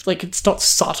doesn't, like, it's not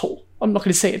subtle. I'm not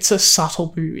going to say it's a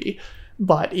subtle movie,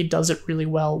 but it does it really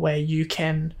well where you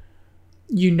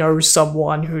know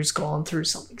someone who's gone through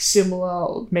something similar,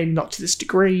 or maybe not to this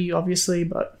degree, obviously,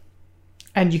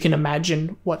 and you can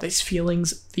imagine what these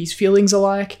feelings are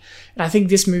like. And I think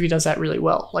this movie does that really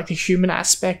well. Like, the human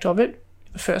aspect of it,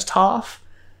 the first half,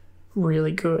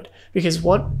 really good. Because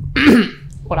what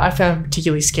I found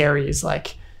particularly scary is,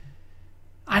 like,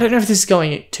 I don't know if this is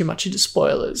going too much into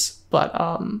spoilers,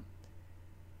 but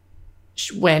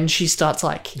when she starts,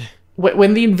 like,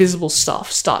 when the invisible stuff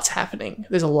starts happening,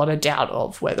 there's a lot of doubt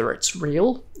of whether it's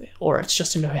real or it's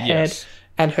just in her head,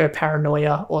 and her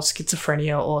paranoia or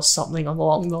schizophrenia or something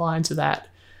along the lines of that.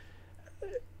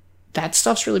 That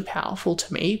stuff's really powerful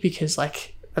to me because,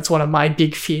 like, that's one of my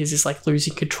big fears is, like,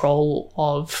 losing control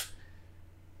of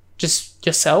just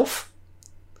yourself.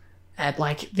 And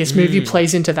like this movie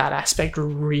plays into that aspect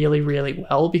really, really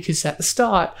well, because at the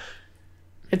start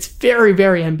it's very,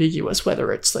 very ambiguous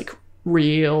whether it's like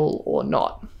real or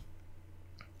not.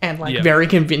 And like very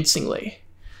convincingly.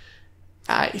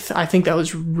 I think that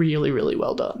was really, really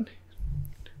well done.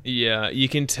 Yeah, you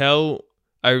can tell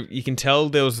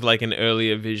there was like an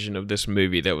earlier vision of this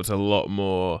movie that was a lot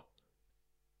more,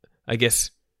 I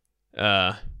guess,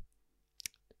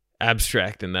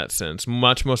 abstract in that sense,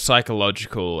 much more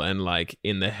psychological, and like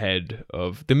in the head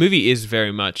of the movie is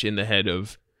very much in the head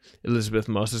of Elizabeth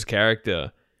Moss's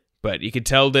character, but you could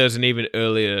tell there's an even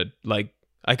earlier, like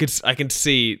I can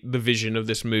see the vision of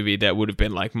this movie that would have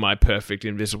been like my perfect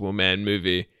Invisible Man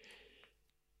movie,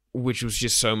 which was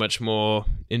just so much more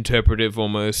interpretive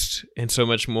almost, and so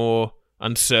much more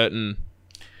uncertain.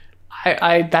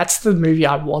 I that's the movie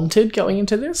I wanted going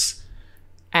into this,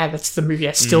 and that's the movie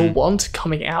I still want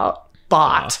coming out,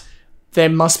 but there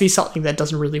must be something that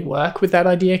doesn't really work with that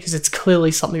idea, because it's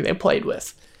clearly something they played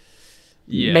with.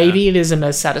 Yeah. Maybe it isn't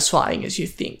as satisfying as you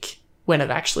think when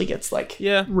it actually gets like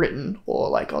written or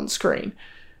like on screen.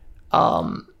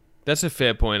 That's a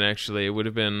fair point, actually. It would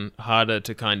have been harder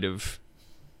to kind of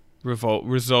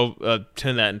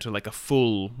turn that into like a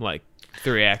full like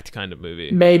 3-act kind of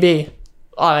movie. Maybe.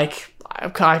 Like, I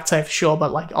can't say for sure,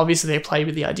 but like obviously they played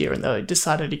with the idea and they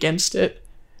decided against it.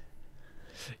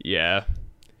 Yeah.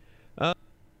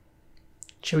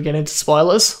 Should we get into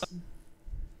spoilers?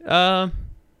 Yeah,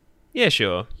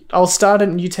 sure. I'll start it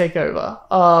and you take over.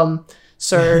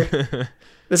 So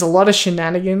there's a lot of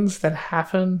shenanigans that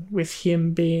happen with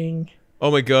him being...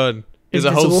 Oh my god. There's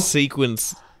invisible.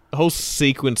 a whole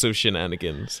sequence of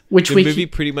shenanigans. Which the movie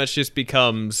pretty much just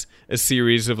becomes a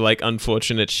series of like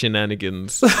unfortunate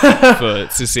shenanigans for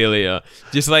Cecilia.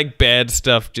 Just like bad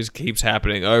stuff just keeps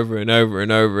happening over and over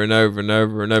and over and over and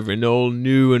over and over in all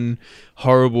new and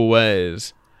horrible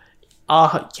ways.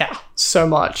 Yeah, so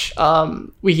much.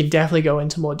 We can definitely go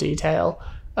into more detail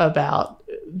about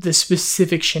the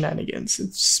specific shenanigans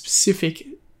and specific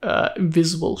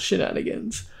invisible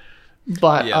shenanigans.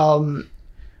 But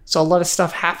so a lot of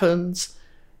stuff happens,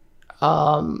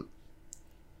 and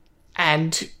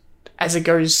as it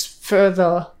goes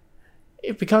further,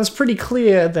 it becomes pretty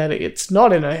clear that it's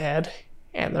not in her head,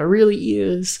 and there really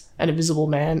is an invisible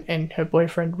man, and her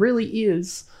boyfriend really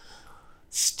is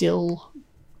still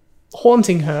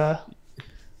haunting her,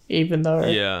 even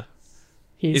though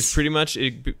it's pretty much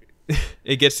it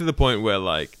gets to the point where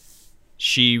like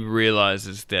she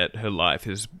realizes that her life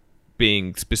is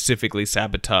being specifically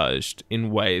sabotaged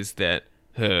in ways that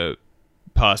her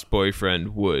past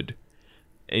boyfriend would,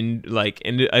 and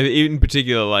in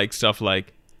particular like stuff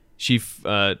like she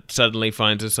suddenly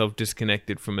finds herself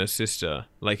disconnected from her sister,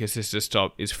 like her sister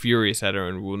is furious at her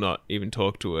and will not even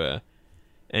talk to her,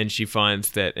 and she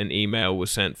finds that an email was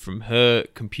sent from her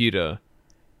computer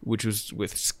which was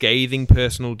with scathing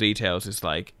personal details, is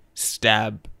like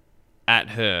stab at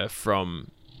her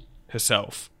from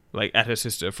herself, like at her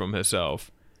sister from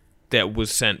herself, that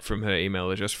was sent from her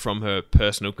email address from her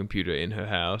personal computer in her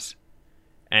house.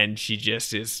 And she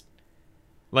just is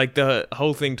like, the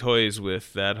whole thing toys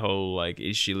with that whole like,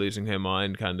 is she losing her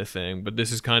mind kind of thing. But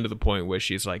this is kind of the point where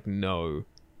she's like, no,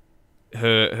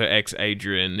 her ex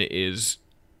Adrian is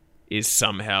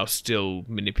somehow still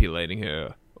manipulating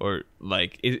her, or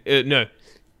like no,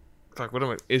 fuck, what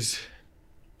am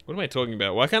I talking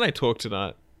about? Why can't I talk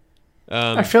tonight?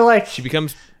 I feel like she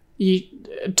becomes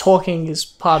talking is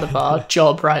part of our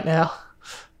job right now.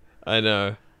 I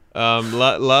know.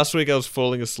 Last week I was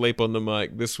falling asleep on the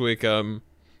mic. This week I'm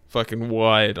fucking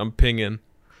wired. I'm pinging.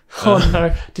 Oh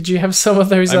no! Did you have some of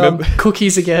those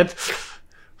cookies again?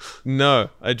 No,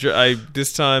 I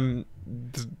this time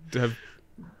have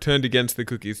turned against the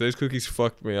cookies. Those cookies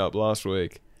fucked me up last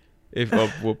week.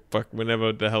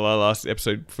 Whenever the hell our last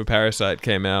episode for Parasite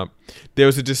came out, there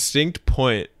was a distinct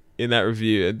point in that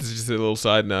review, and this is just a little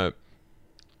side note,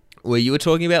 where you were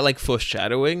talking about like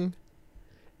foreshadowing,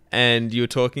 and you were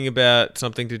talking about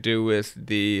something to do with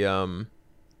the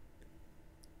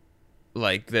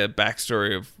like the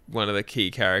backstory of one of the key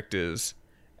characters,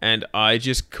 and I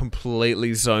just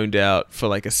completely zoned out for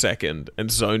like a second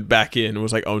and zoned back in and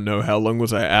was like, oh no, how long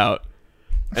was I out?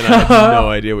 And I had no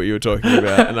idea what you were talking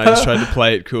about, and I just tried to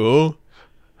play it cool,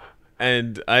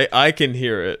 and I can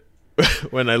hear it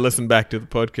when I listen back to the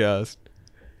podcast.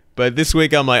 But this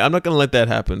week I'm like, I'm not going to let that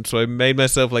happen, so I made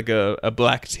myself like a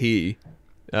black tea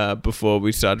before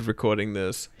we started recording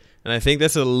this. And I think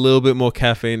that's a little bit more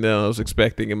caffeine than I was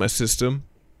expecting in my system.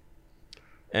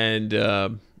 And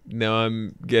now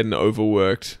I'm getting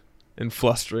overworked and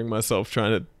flustering myself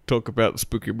trying to talk about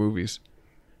spooky movies.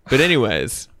 But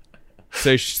anyways,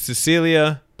 So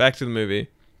Cecilia, back to the movie.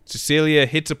 Cecilia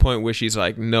hits a point where she's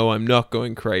like, no, I'm not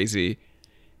going crazy.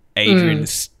 Adrian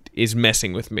is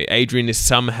messing with me. Adrian is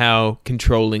somehow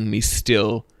controlling me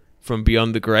still from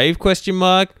beyond the grave, question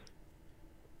mark?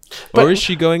 Or is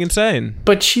she going insane?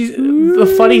 But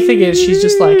the funny thing is, she's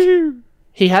just like,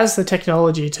 he has the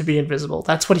technology to be invisible.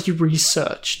 That's what he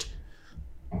researched.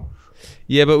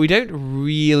 Yeah, but we don't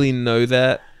really know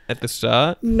that at the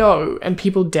start. No, and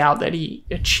people doubt that he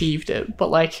achieved it. But,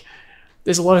 like,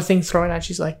 there's a lot of things thrown at.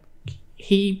 She's like,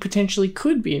 he potentially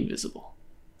could be invisible.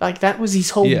 Like, that was his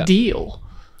whole deal.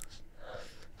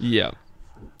 Yeah.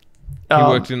 He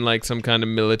worked in, like, some kind of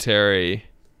military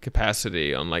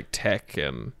capacity on, like, tech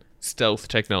and stealth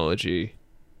technology.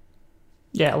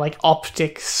 Yeah, like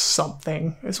optics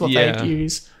something is what they'd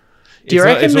use. Do you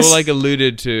reckon reckon it's all, like,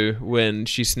 alluded to when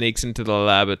she sneaks into the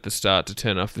lab at the start to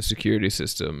turn off the security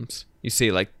systems. You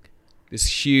see, like,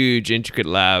 this huge, intricate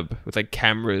lab with, like,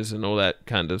 cameras and all that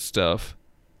kind of stuff.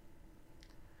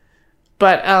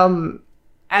 But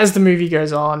as the movie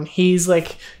goes on, he's,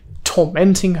 like,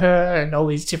 tormenting her in all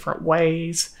these different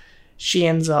ways. She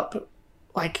ends up,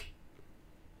 like,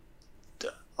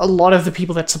 a lot of the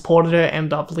people that supported her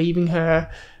end up leaving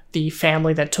her. The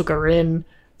family that took her in,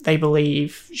 they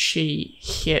believe she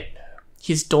hit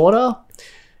his daughter,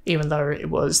 even though it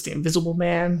was the Invisible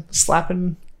Man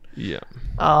slapping. Yeah.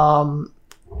 And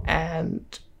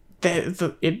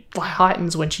it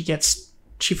heightens when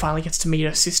she finally gets to meet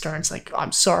her sister, and it's like,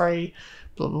 I'm sorry,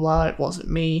 blah, blah, blah, it wasn't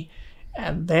me.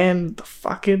 And then the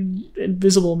fucking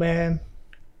Invisible Man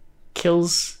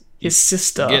kills his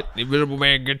sister. The Invisible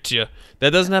Man gets you. That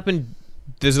doesn't happen.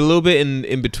 There's a little bit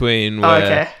in between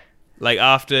where, like,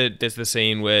 after there's the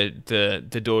scene where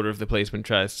the daughter of the policeman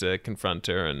tries to confront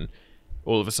her, and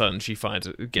all of a sudden she finds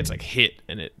it gets, like, hit,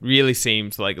 and it really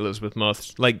seems like Elizabeth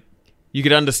Moss. Like, you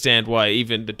could understand why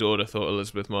even the daughter thought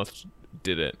Elizabeth Moss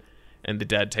did it, and the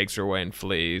dad takes her away and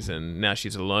flees, and now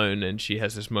she's alone, and she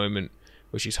has this moment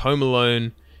where she's home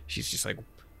alone. She's just, like,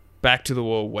 back to the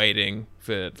wall waiting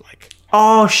for, like...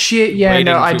 Oh, shit, yeah,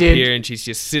 no, I did. And she's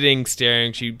just sitting,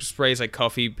 staring. She sprays, like,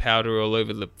 coffee powder all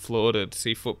over the floor to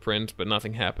see footprints, but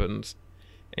nothing happens.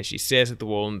 And she stares at the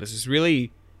wall, and there's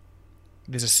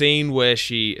a scene where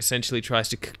she essentially tries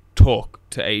to talk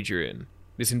to Adrian,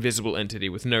 this invisible entity,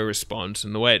 with no response.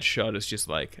 And the way it's shot is just,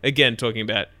 like, again, talking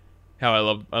about how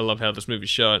I love how this movie's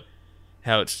shot,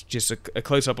 how it's just a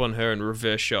close-up on her and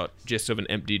reverse shot just of an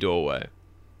empty doorway.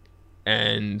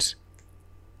 And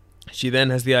she then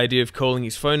has the idea of calling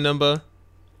his phone number,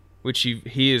 which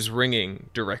he is ringing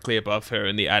directly above her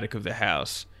in the attic of the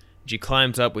house. She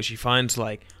climbs up, where she finds,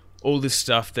 like, all this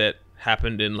stuff that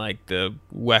happened in, like, the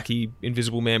wacky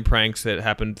Invisible Man pranks that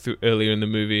happened earlier in the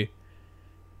movie,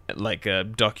 like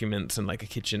documents and, like, a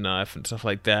kitchen knife and stuff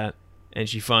like that. And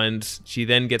she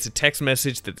then gets a text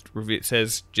message that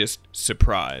says just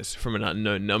surprise from an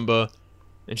unknown number.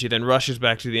 And she then rushes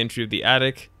back to the entry of the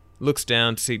attic, looks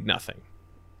down to see nothing.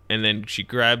 And then she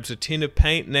grabs a tin of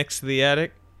paint next to the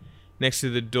attic, next to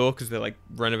the door, because they're, like,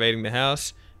 renovating the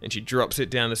house. And she drops it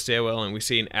down the stairwell, and we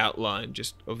see an outline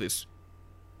just of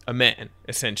a man,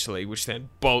 essentially, which then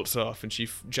bolts off, and she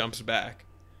jumps back.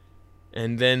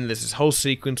 And then there's this whole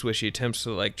sequence where she attempts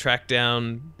to, like, track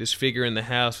down this figure in the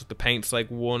house with the paint's,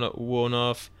 like, worn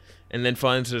off, and then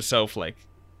finds herself, like,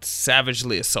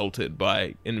 savagely assaulted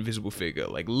by an invisible figure,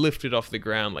 like, lifted off the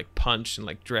ground, like, punched and,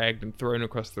 like, dragged and thrown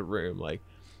across the room. Like,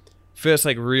 first,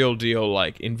 like, real deal,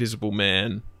 like, Invisible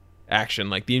Man action.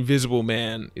 Like, the Invisible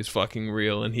Man is fucking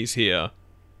real, and he's here.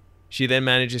 She then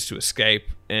manages to escape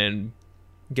and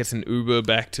gets an Uber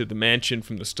back to the mansion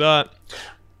from the start.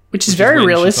 Which is very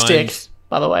realistic,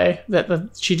 by the way,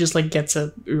 that she just, like, gets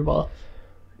a Uber.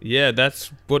 Yeah,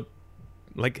 that's what,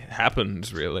 like,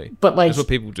 happens, really. But, like, that's what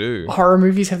people do. Horror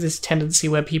movies have this tendency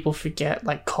where people forget,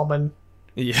 like, common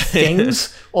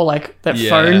things, or, like, that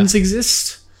phones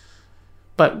exist.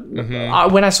 But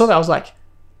when I saw that, I was like,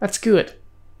 that's good.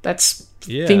 That's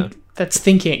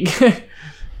thinking.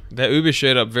 That Uber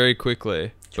showed up very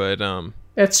quickly, but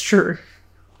that's true.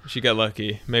 She got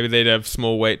lucky. Maybe they'd have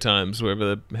small wait times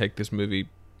wherever the heck this movie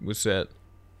was set.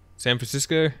 San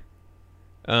Francisco?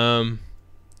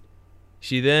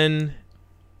 She then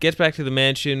gets back to the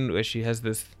mansion where she has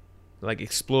this, like,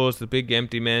 explores the big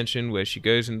empty mansion, where she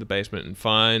goes in the basement and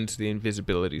finds the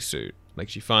invisibility suit. Like,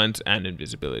 she finds an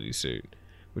invisibility suit,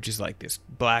 which is, like, this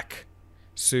black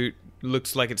suit.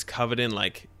 Looks like it's covered in,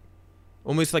 like,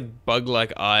 almost like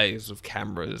bug-like eyes of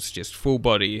cameras, just full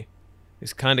body.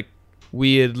 This kind of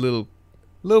weird little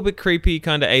bit creepy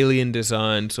kind of alien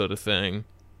design sort of thing.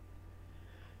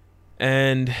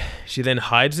 And she then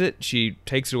hides it. She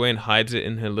takes it away and hides it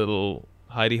in her little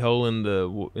hidey hole in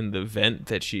the vent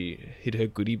that she hid her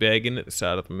goodie bag in at the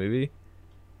start of the movie,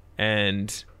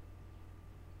 and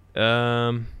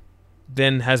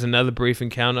then has another brief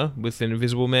encounter with an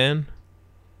invisible man,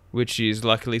 which she's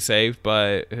luckily saved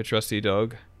by her trusty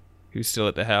dog, who's still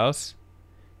at the house,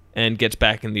 and gets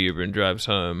back in the Uber and drives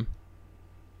home.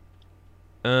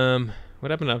 What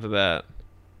happened after that?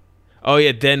 Oh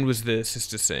yeah, then was the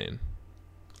sister scene.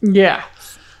 Yeah,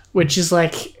 which is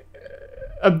like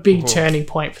a big turning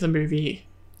point for the movie,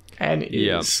 and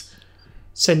is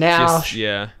so now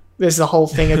there's the whole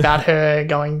thing about her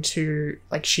going to,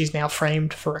 like, she's now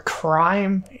framed for a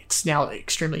crime. It's now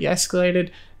extremely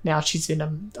escalated. Now she's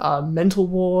in a mental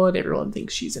ward. Everyone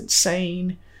thinks she's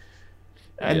insane.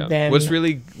 And then what's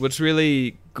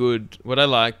really good, what I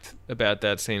liked about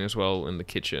that scene as well in the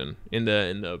kitchen, in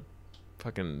the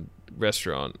fucking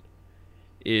restaurant,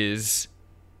 is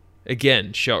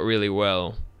again shot really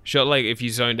well. Shot like if you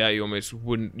zoned out, you almost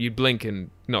you'd blink and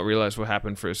not realize what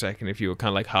happened for a second if you were kind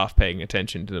of like half paying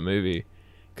attention to the movie,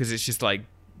 because it's just like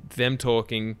them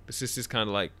talking. The sister's kind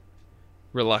of like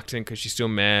reluctant because she's still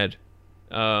mad.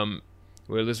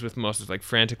 Where Elizabeth Moss is like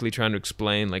frantically trying to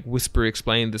explain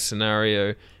the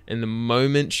scenario, and the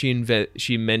moment she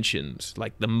mentions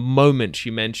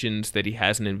that he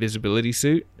has an invisibility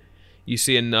suit, you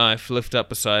see a knife lift up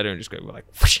beside her and just go like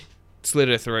whoosh, slit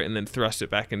her throat, and then thrust it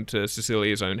back into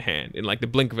Cecilia's own hand in like the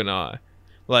blink of an eye.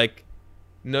 Like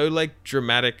no like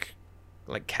dramatic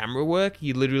like camera work.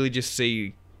 You literally just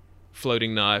see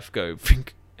floating knife go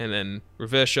and then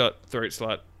reverse shot, throat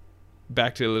slit,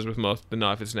 back to Elizabeth Moss, the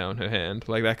knife is now in her hand,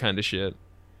 like that kind of shit.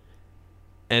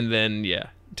 And then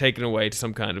taken away to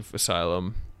some kind of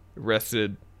asylum,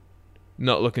 arrested,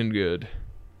 not looking good.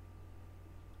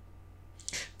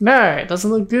 No, it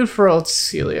doesn't look good for old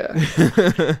Cecilia.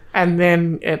 And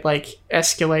then it like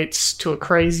escalates to a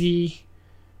crazy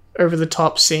over the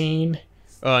top scene.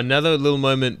 Oh, another little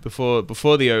moment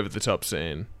before the over the top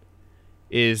scene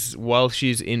is while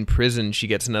she's in prison, she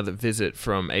gets another visit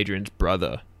from Adrian's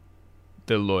brother,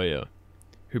 the lawyer,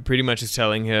 who pretty much is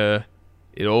telling her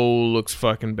it all looks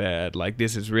fucking bad. Like,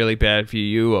 this is really bad for you.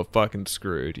 You are fucking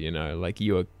screwed, you know? Like,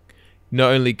 you are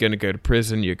not only going to go to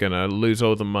prison, you're going to lose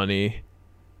all the money,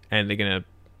 and they're going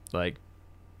to, like,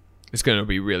 it's going to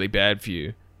be really bad for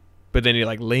you. But then he,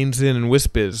 like, leans in and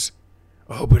whispers,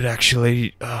 oh, but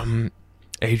actually,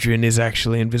 Adrian is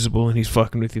actually invisible, and he's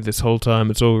fucking with you this whole time.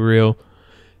 It's all real.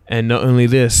 And not only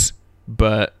this,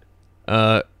 but,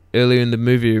 earlier in the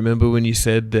movie, remember when you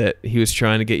said that he was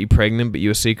trying to get you pregnant, but you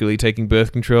were secretly taking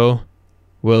birth control?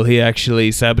 Well, he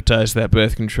actually sabotaged that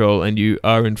birth control, and you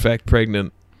are in fact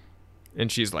pregnant. And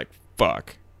she's like,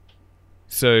 fuck.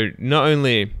 So not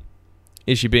only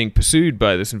is she being pursued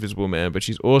by this invisible man, but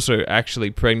she's also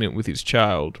actually pregnant with his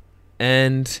child.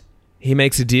 And he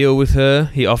makes a deal with her.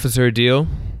 He offers her a deal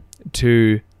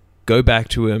to go back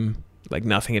to him like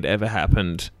nothing had ever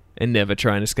happened and never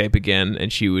try and escape again,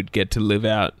 and she would get to live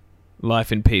out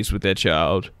life in peace with their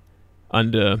child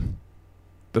under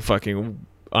the fucking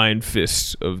iron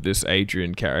fist of this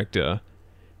Adrian character,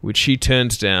 which she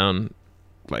turns down,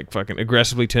 like fucking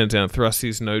aggressively turns down, thrusts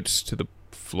his notes to the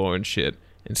floor and shit,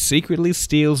 and secretly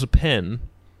steals a pen,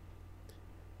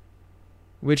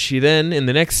 which she then, in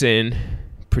the next scene,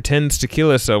 pretends to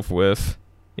kill herself with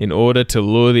in order to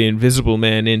lure the invisible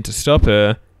man in to stop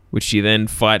her, which she then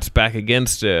fights back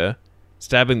against her,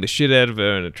 stabbing the shit out of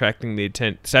her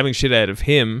and stabbing shit out of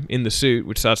him in the suit,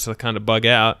 which starts to kind of bug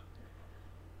out,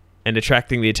 and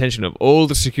attracting the attention of all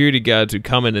the security guards who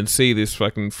come in and see this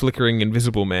fucking flickering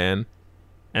invisible man.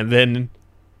 And then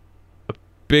a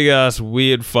big ass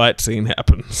weird fight scene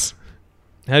happens.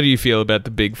 How do you feel about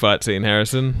the big fight scene,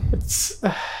 Harrison?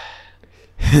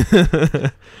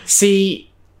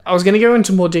 See, I was going to go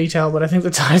into more detail, but I think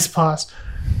the time's passed.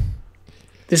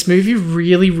 This movie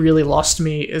really, really lost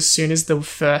me as soon as the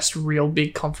first real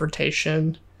big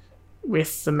confrontation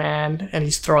with the man and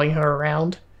he's throwing her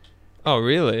around. Oh,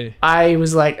 really? I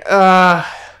was like, no,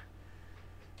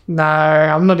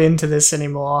 I'm not into this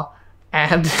anymore.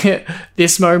 And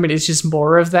this moment is just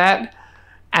more of that,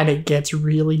 and it gets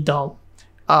really dumb.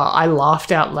 I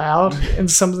laughed out loud in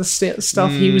some of the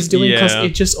stuff he was doing, because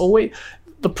it just always...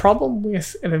 The problem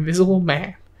with an invisible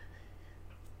man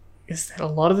is that a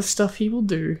lot of the stuff he will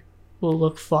do will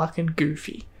look fucking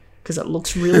goofy, because it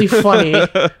looks really funny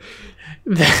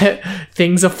that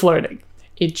things are floating.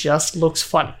 It just looks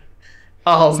funny.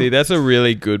 See, that's a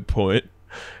really good point.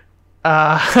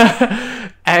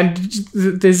 And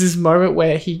there's this moment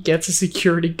where he gets a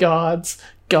security guard's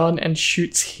gun and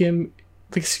shoots him,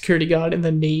 the security guard, in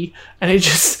the knee, and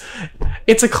it's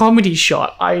a comedy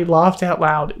shot. I laughed out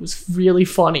loud. It was really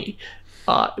funny.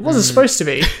 part. It wasn't supposed to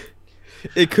be.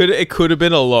 It could have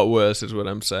been a lot worse, is what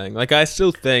I'm saying. Like, I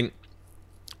still think,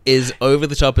 is over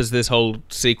the top as this whole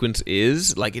sequence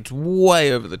is, like, it's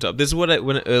way over the top. This is what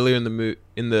when earlier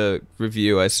in the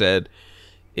review I said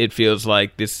it feels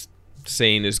like this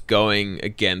scene is going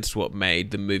against what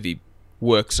made the movie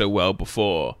work so well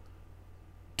before,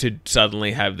 to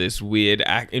suddenly have this weird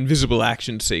invisible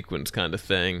action sequence kind of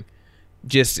thing.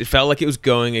 Just, it felt like it was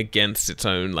going against its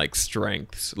own, like,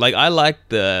 strengths. Like, I liked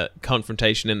the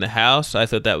confrontation in the house. I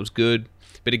thought that was good.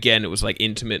 But again, it was, like,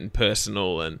 intimate and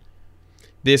personal. And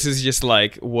this is just,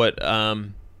 like, what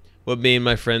me and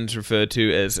my friends refer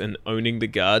to as an owning the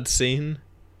guard scene.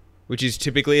 Which is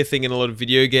typically a thing in a lot of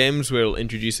video games where it'll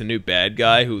introduce a new bad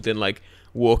guy who will then, like,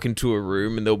 walk into a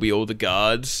room and there'll be all the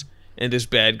guards. And this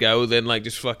bad guy will then, like,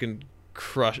 just fucking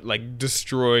crush, like,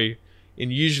 destroy... in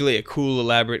usually a cool,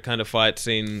 elaborate kind of fight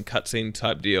scene, cutscene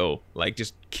type deal. Like,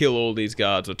 just kill all these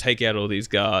guards or take out all these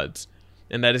guards.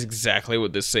 And that is exactly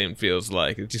what this scene feels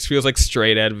like. It just feels like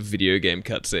straight out of a video game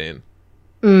cutscene.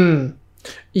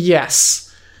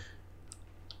 Yes.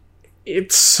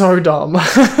 It's so dumb.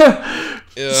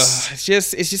 It's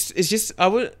just, I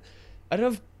don't know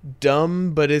if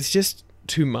dumb, but it's just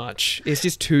too much. It's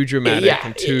just too dramatic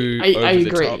and too over the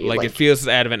top. Like, it feels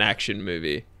out of an action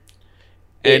movie.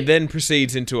 And then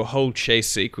proceeds into a whole chase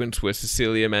sequence where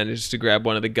Cecilia manages to grab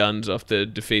one of the guns off the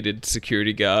defeated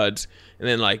security guards and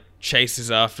then, like,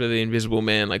 chases after the Invisible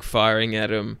Man, like, firing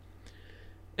at him.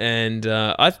 And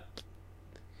I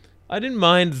didn't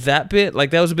mind that bit. Like,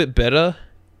 that was a bit better.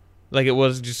 Like, it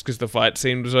was just because the fight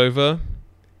scene was over.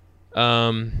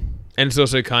 And it's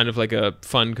also kind of like a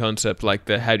fun concept, like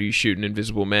the how do you shoot an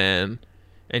invisible man?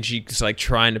 And she's, like,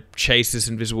 trying to chase this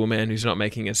invisible man who's not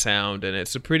making a sound. And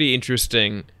it's a pretty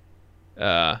interesting...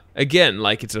 again,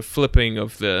 like, it's a flipping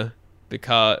of the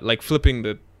car... Like, flipping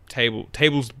the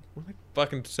tables... What am I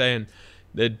fucking saying?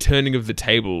 The turning of the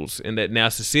tables. And that now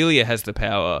Cecilia has the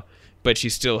power, but she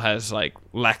still has, like...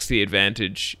 lacks the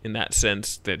advantage in that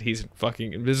sense that he's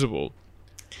fucking invisible.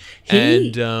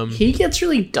 He gets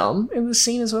really dumb in the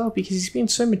scene as well because he's been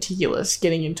so meticulous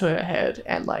getting into her head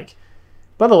and, like...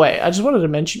 By the way, I just wanted to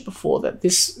mention before that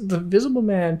the Invisible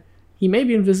Man, he may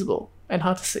be invisible and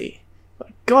hard to see, but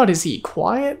God, is he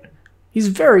quiet? He's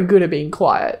very good at being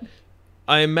quiet.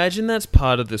 I imagine that's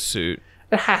part of the suit.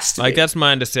 It has to be. Like, that's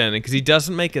my understanding, because he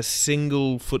doesn't make a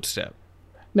single footstep.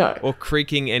 No. Or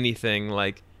creaking anything,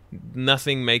 like,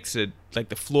 nothing makes it, like,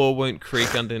 the floor won't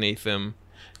creak underneath him.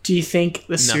 Do you think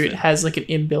the suit has, like, an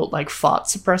inbuilt, like, fart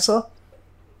suppressor?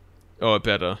 Oh, it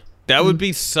better. That would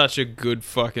be such a good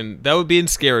fucking... That would be in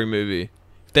Scary Movie.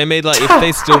 If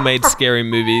they still made scary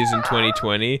movies in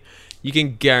 2020, you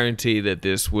can guarantee that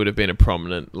this would have been a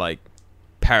prominent, like,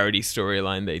 parody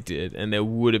storyline they did. And there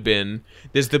would have been...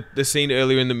 There's the scene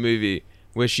earlier in the movie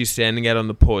where she's standing out on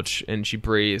the porch and she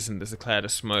breathes and there's a cloud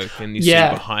of smoke and you see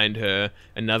behind her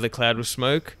another cloud of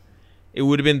smoke. It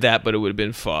would have been that, but it would have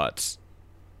been farts.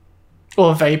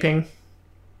 Or vaping.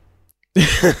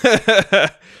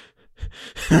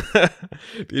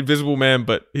 The Invisible Man,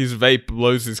 but his vape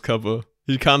blows his cover.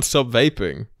 He can't stop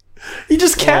vaping. He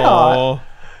just cannot. Oh,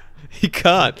 he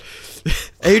can't.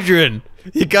 Adrian,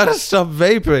 you gotta stop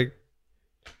vaping.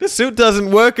 The suit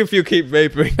doesn't work if you keep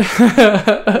vaping.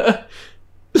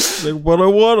 Like, what I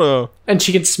wanna. And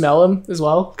she can smell him as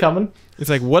well, coming. It's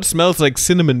like, what smells like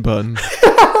cinnamon bun?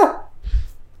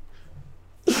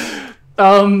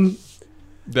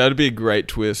 That'd be a great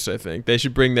twist, I think. They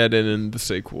should bring that in the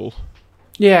sequel.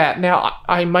 Yeah, now,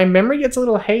 my memory gets a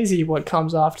little hazy what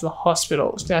comes after the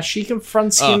hospitals. Now, she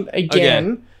confronts him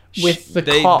again with the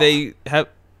cop. They have...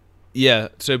 Yeah,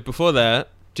 so before that,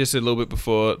 just a little bit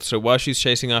before, so while she's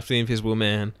chasing after the Invisible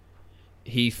Man,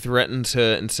 he threatens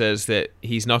her and says that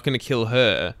he's not going to kill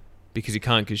her, because he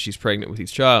can't because she's pregnant with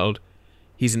his child.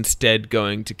 He's instead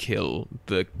going to kill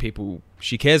the people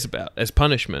she cares about as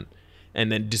punishment,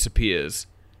 and then disappears.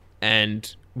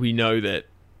 And we know that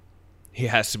he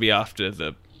has to be after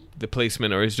the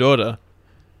policeman or his daughter.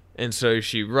 And so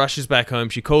she rushes back home.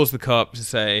 She calls the cop to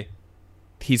say,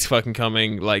 he's fucking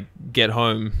coming, like, get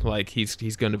home. Like, he's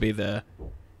going to be there.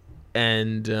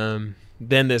 And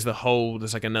then there's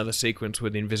like another sequence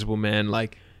where the Invisible Man,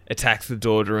 like, attacks the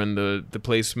daughter and the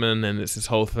policeman, and it's this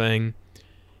whole thing.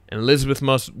 And Elizabeth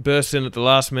Moss bursts in at the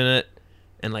last minute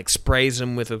and, like, sprays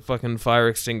him with a fucking fire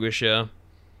extinguisher,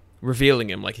 revealing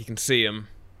him, like, he can see him.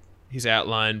 He's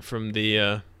outlined from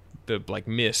the like,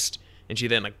 mist. And she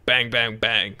then, like, bang, bang,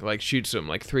 bang, like, shoots him,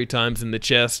 like, 3 times in the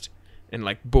chest. And,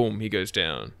 like, boom, he goes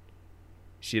down.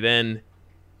 She then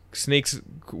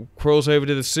crawls over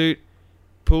to the suit,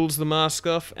 pulls the mask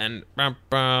off, and bam,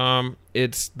 bam,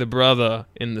 it's the brother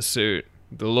in the suit.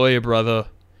 the lawyer brother,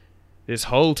 this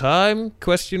whole time?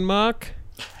 Question mark.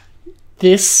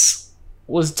 This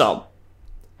was dumb.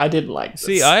 I didn't like this.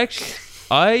 See,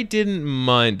 I didn't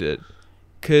mind it,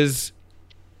 because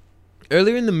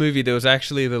earlier in the movie there was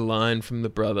actually the line from the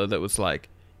brother that was like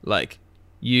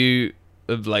you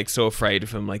are like so afraid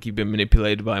of him, like you've been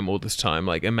manipulated by him all this time.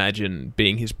 Like imagine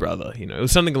being his brother. You know, it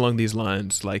was something along these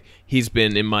lines. Like he's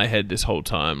been in my head this whole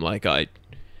time. But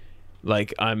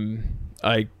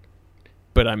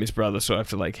I'm his brother, so I have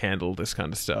to like handle this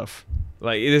kind of stuff.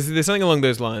 Like there's something along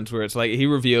those lines where it's like he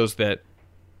reveals that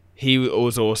he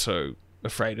was also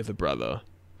afraid of the brother.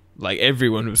 Like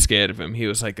everyone was scared of him. He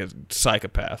was like a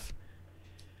psychopath.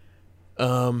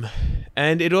 And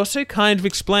it also kind of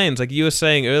explains, like you were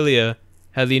saying earlier,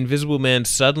 how the Invisible Man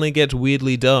suddenly gets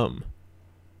weirdly dumb.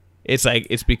 It's like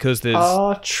it's because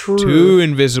there's two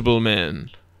Invisible Men.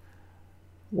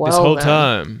 This whole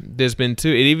time, there's been two.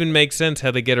 It even makes sense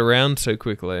how they get around so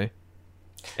quickly,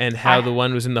 and how the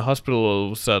one was in the hospital all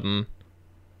of a sudden.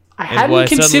 I hadn't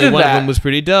considered one that. of them was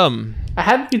pretty dumb. I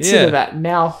hadn't considered that.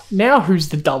 Now who's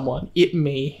the dumb one?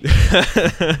 Me.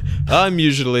 I'm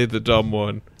usually the dumb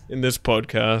one in this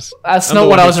podcast. That's not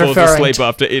what I was referring to. Sleep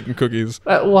after eating cookies.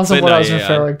 That wasn't what I was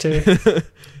referring to.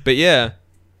 But yeah,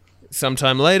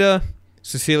 sometime later,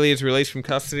 Cecilia's released from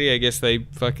custody. I guess they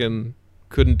fucking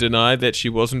couldn't deny that she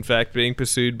was in fact being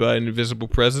pursued by an invisible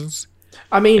presence.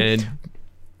 I mean, and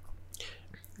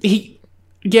going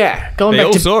back to... They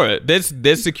all saw it.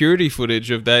 There's security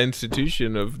footage of that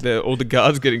institution, of all the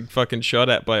guards getting fucking shot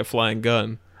at by a flying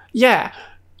gun. Yeah.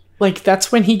 Like,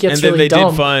 that's when he gets really dumb. And then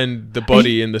they did find the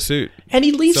body in the suit. And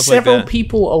he leaves several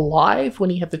people alive when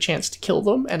he had the chance to kill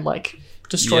them and, like,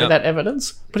 destroy that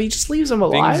evidence. But he just leaves them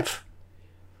alive.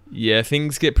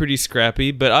 Things get pretty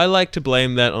scrappy, but I like to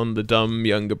blame that on the dumb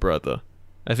younger brother.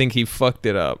 I think he fucked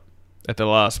it up at the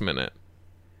last minute.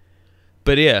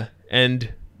 But yeah,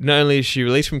 and not only is she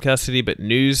released from custody, but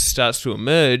news starts to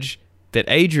emerge that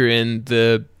Adrian,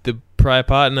 the prior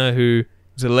partner who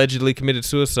was allegedly committed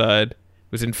suicide,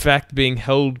 was in fact being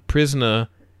held prisoner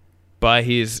by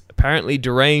his apparently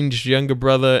deranged younger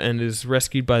brother and is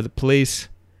rescued by the police.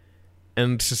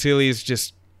 And Cecilia's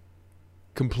just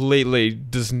completely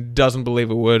doesn't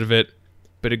believe a word of it,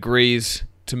 but agrees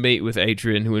to meet with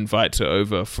Adrian, who invites her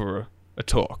over for a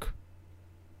talk,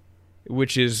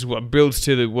 which is what builds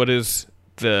to what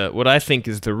I think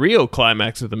is the real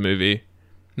climax of the movie.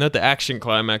 Not the action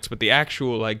climax, but the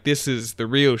actual, like, this is the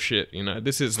real shit, you know?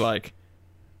 This is like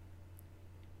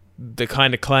the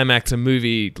kind of climax a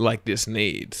movie like this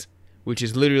needs, which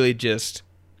is literally just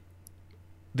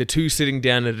the two sitting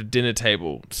down at a dinner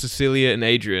table, Cecilia and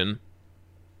Adrian,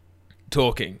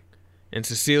 talking, and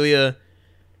Cecilia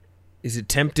is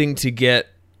attempting to get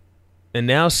a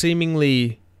now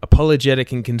seemingly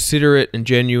apologetic and considerate and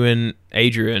genuine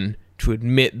Adrian to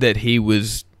admit that he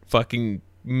was fucking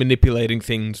manipulating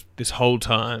things this whole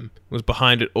time, was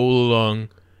behind it all along.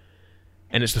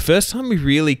 And it's the first time we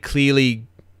really clearly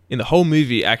in the whole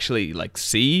movie actually like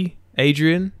see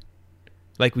Adrian.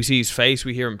 Like we see his face,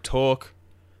 we hear him talk.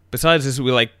 Besides this,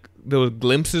 there were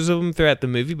glimpses of him throughout the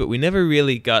movie, but we never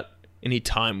really got any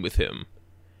time with him.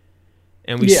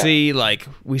 And we see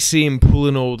him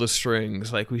pulling all the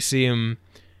strings. Like we see him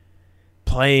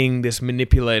playing this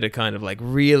manipulator kind of, like,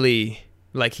 really,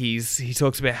 like he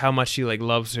talks about how much he like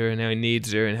loves her and how he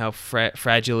needs her and how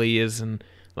fragile he is, and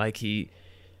like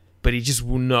but he just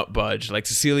will not budge. Like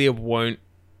Cecilia won't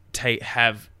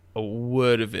have a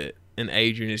word of it, and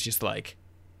Adrian is just like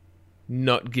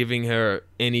not giving her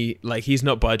any, like, he's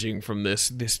not budging from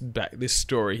this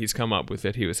story he's come up with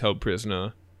that he was held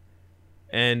prisoner.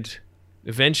 And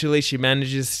eventually she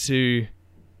manages to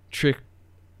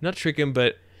not trick him,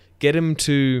 but get him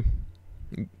to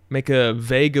make a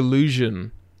vague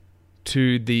allusion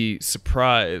to the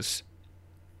surprise.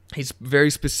 He very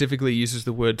specifically uses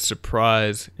the word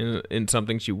surprise in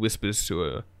something he whispers to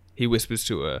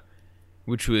her,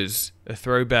 which was a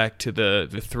throwback to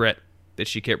the threat that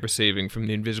she kept receiving from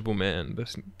the Invisible Man,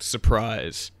 the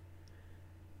surprise.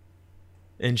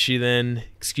 And she then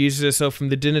excuses herself from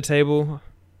the dinner table,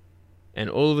 and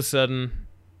all of a sudden,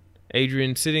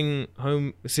 Adrian sitting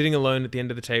alone at the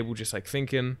end of the table, just like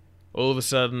thinking, all of a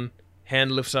sudden,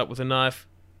 hand lifts up with a knife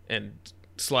and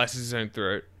slices his own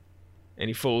throat, and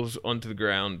he falls onto the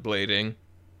ground bleeding.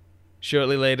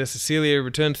 Shortly later, Cecilia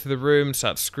returns to the room,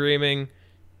 starts screaming,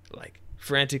 like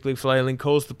frantically flailing,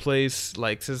 calls the police,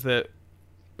 like says that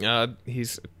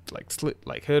he's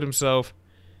like hurt himself,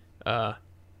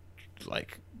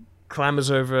 like clambers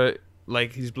over,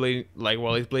 like he's bleeding, like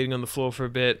while he's bleeding on the floor for a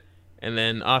bit, and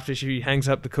then after she hangs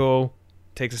up the call,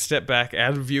 takes a step back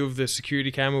out of view of the security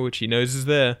camera, which he knows is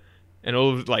there, and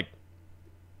all of like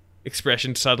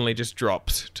expression suddenly just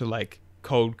drops to like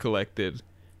cold collected,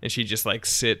 and she just like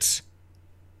sits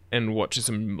and watches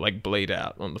him like bleed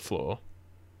out on the floor.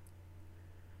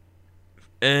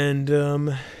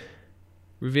 And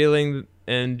revealing,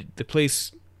 and the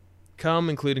police come,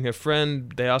 including her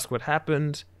friend. They ask what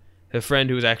happened. Her friend,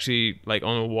 who was actually like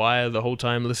on a wire the whole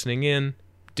time listening in,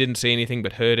 didn't see anything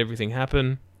but heard everything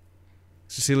happen.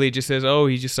 Cecilia just says, oh,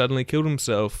 he just suddenly killed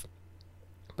himself.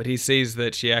 But he sees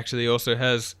that she actually also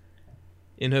has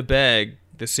in her bag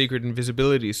the secret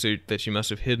invisibility suit that she must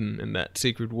have hidden in that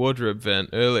secret wardrobe vent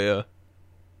earlier.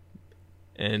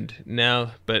 And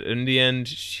now, but in the end,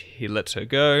 he lets her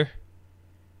go.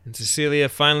 And Cecilia,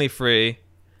 finally free,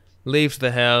 leaves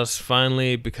the house,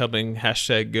 finally becoming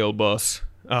 #girlboss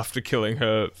after killing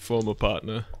her former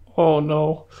partner. Oh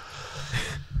no.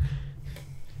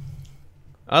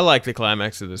 I like the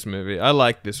climax of this movie. I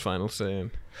like this final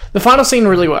scene. The final scene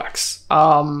really works.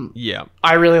 Yeah.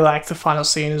 I really like the final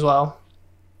scene as well.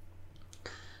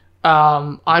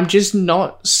 I'm just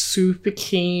not super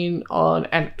keen on,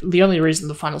 and the only reason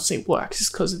the final scene works is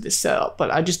because of this setup, but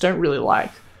I just don't really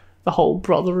like the whole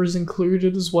brother is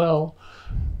included as well.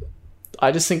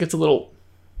 I just think it's a little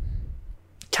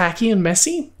tacky and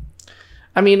messy.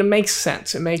 I mean, it makes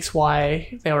sense. It makes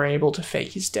why they were able to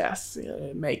fake his death.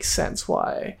 It makes sense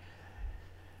why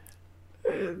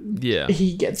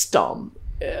he gets dumb.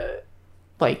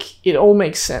 Like, it all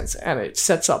makes sense, and it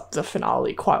sets up the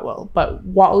finale quite well. But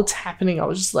while it's happening, I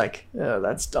was just like, oh,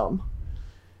 that's dumb.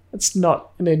 It's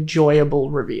not an enjoyable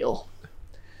reveal.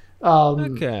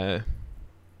 Okay.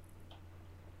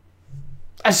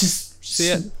 I just...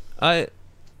 See, I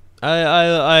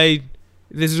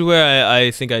this is where I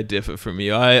think I differ from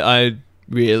you. I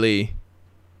really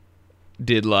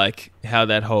did like how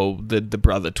that whole, the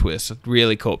brother twist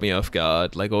really caught me off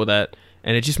guard. Like, all that.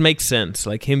 And it just makes sense.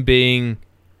 Like, him being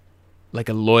like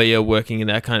a lawyer working in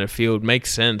that kind of field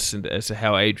makes sense as to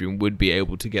how Adrian would be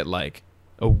able to get like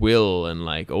a will and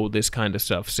like all this kind of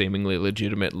stuff seemingly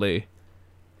legitimately,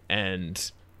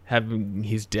 and having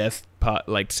his death part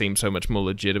like seem so much more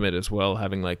legitimate as well,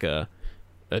 having like a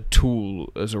tool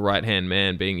as a right-hand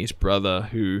man being his brother,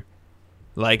 who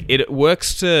like, it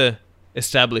works to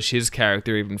establish his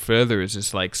character even further as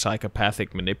this like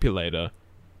psychopathic manipulator,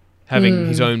 having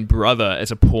his own brother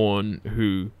as a pawn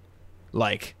who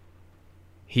like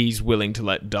he's willing to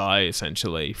let die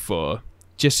essentially for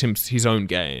just his own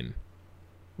gain.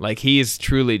 Like, he is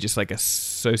truly just like a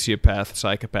sociopath,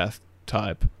 psychopath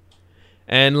type.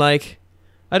 And like,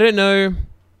 I don't know,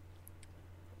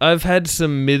 I've had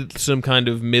some kind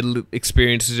of middle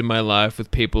experiences in my life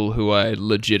with people who I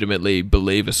legitimately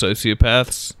believe are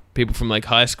sociopaths. People from like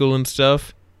high school and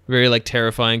stuff. Very like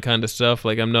terrifying kind of stuff.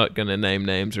 Like, I'm not gonna name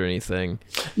names or anything.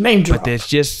 Name drop. But there's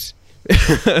just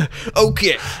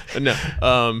okay.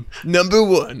 No. Number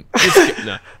one.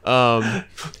 No.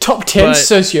 Top 10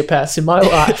 sociopaths in my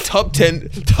life. Top 10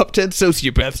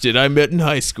 sociopaths that I met in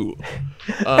high school.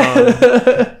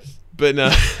 But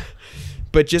no.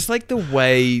 But just like the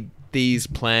way these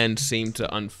plans seem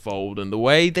to unfold and the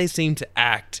way they seem to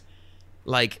act,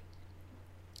 like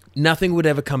nothing would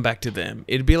ever come back to them.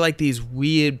 It'd be like these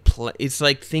weird it's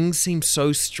like things seem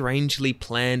so strangely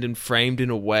planned and framed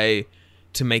in a way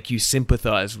to make you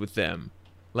sympathize with them.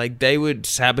 Like, they would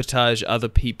sabotage other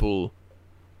people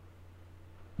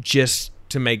just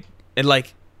to make, and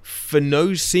like for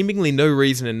seemingly no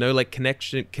reason and no like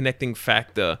connecting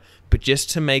factor, but just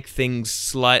to make things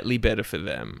slightly better for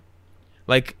them.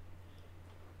 Like,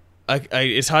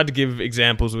 it's hard to give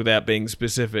examples without being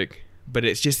specific, but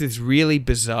it's just this really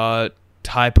bizarre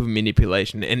type of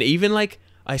manipulation. And even like,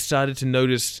 I started to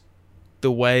notice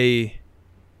the way,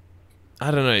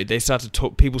 I don't know,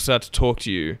 people start to talk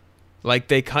to you.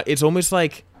 Like, it's almost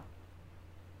like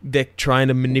they're trying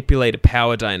to manipulate a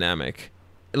power dynamic.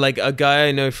 Like, a guy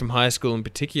I know from high school in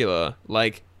particular,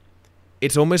 like,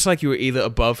 it's almost like you were either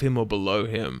above him or below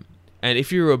him. And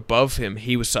if you were above him,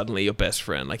 he was suddenly your best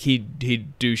friend. Like,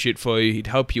 he'd do shit for you, he'd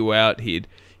help you out, he'd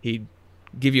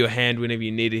give you a hand whenever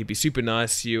you needed, he'd be super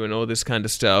nice to you and all this kind of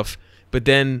stuff. But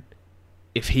then,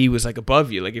 if he was like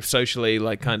above you, like if socially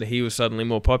like kind of he was suddenly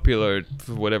more popular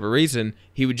for whatever reason,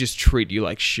 he would just treat you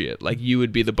like shit. Like, you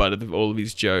would be the butt of all of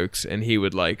his jokes, and he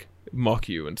would like mock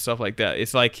you and stuff like that.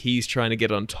 It's like he's trying to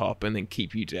get on top and then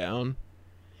keep you down.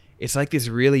 It's like this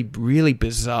really, really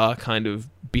bizarre kind of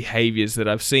behaviors that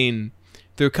I've seen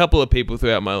through a couple of people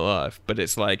throughout my life. But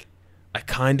it's like, I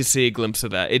kind of see a glimpse of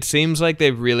that. It seems like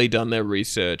they've really done their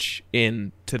research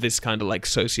into this kind of like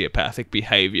sociopathic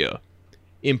behavior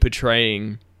in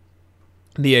portraying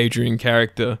the Adrian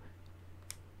character.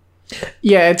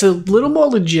 Yeah, it's a little more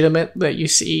legitimate that you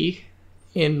see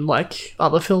in like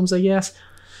other films, I guess.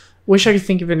 Wish I could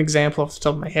think of an example off the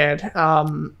top of my head.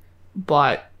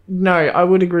 But no, I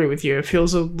would agree with you. It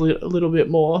feels a little bit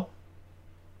more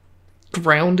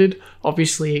grounded.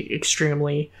 Obviously,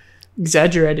 extremely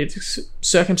exaggerated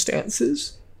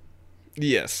circumstances.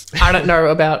 Yes. I don't know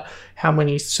about how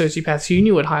many sociopaths you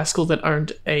knew at high school that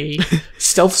owned a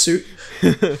stealth suit.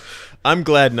 I'm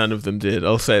glad none of them did.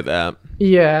 I'll say that.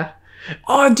 Yeah.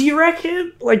 Oh, do you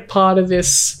reckon, like, part of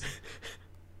this...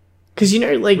 Because, you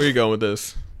know, like... Where are you going with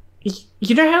this?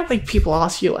 You know how, like, people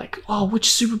ask you, like, oh, which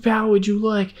superpower would you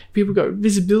like? People go,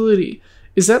 visibility.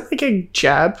 Is that, like, a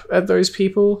jab at those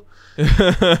people?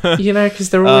 You know,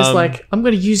 because they're always like, I'm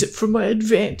going to use it for my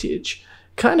advantage.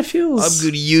 Kind of feels... I'm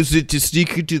going to use it to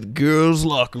sneak into the girls'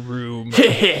 locker room.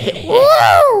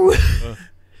 Woo!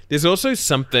 There's also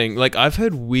something, like, I've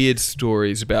heard weird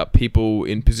stories about people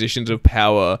in positions of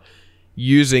power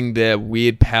using their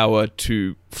weird power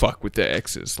to fuck with their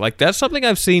exes. Like, that's something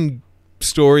I've seen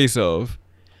stories of.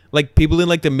 Like, people in,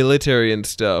 like, the military and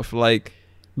stuff. Like,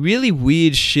 really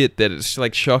weird shit that it's,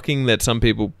 like, shocking that some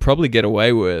people probably get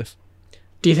away with.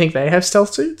 Do you think they have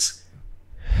stealth suits?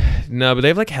 No, but they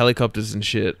have, like, helicopters and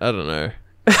shit. I don't know.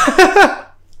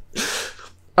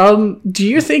 Do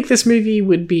you think this movie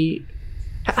would be...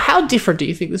 How different do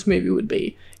you think this movie would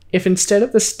be if instead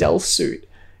of the stealth suit,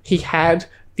 he had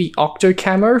the Octo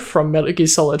Camo from Metal Gear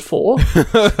Solid 4? So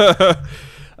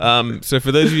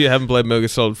for those of you who haven't played Metal Gear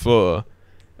Solid 4,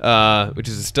 which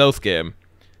is a stealth game,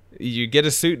 you get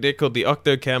a suit there called the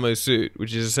Octo Camo suit,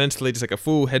 which is essentially just like a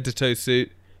full head-to-toe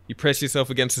suit. You press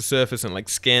yourself against the surface and like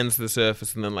scans the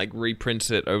surface and then like reprints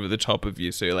it over the top of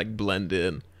you so you like blend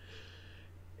in.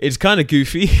 It's kind of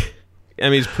goofy. I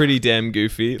mean, it's pretty damn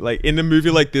goofy. Like, in a movie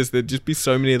like this, there'd just be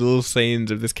so many little scenes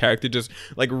of this character just,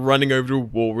 like, running over to a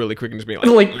wall really quick and just being like...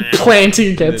 Like,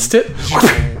 planting against it.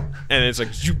 And it's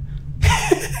like... Zoop.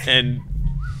 And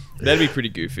that'd be pretty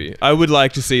goofy. I would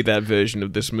like to see that version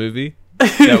of this movie.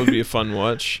 That would be a fun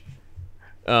watch.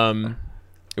 It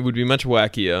would be much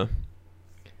wackier.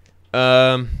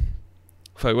 Fuck,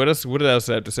 what else do I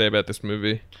have to say about this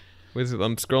movie? Where's it?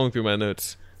 I'm scrolling through my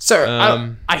notes.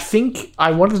 So, I think I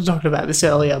wanted to talk about this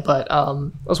earlier, but I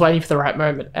was waiting for the right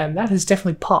moment, and that has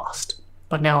definitely passed.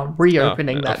 But now I'm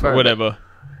reopening that moment. Whatever.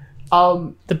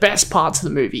 The best parts of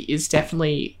the movie is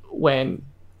definitely when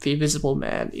the Invisible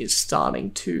Man is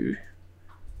starting to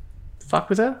fuck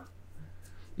with her.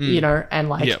 You know, and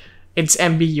like, it's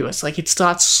ambiguous. Like, it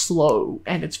starts slow,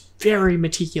 and it's very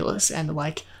meticulous, and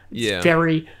like, it's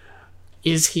very,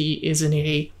 is he, isn't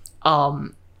he?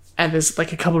 And there's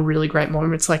like a couple of really great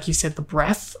moments, like you said, the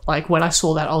breath. Like when I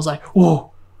saw that, I was like,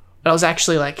 whoa. And I was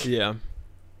actually like, I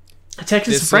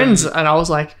texted some friends and I was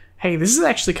like, hey, this is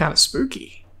actually kind of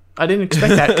spooky. I didn't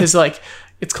expect that because like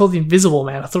it's called The Invisible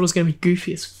Man. I thought it was going to be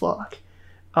goofy as fuck.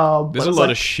 There's a lot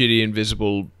of shitty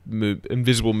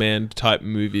Invisible Man type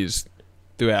movies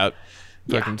throughout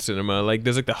fucking cinema. Like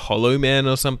there's like the Hollow Man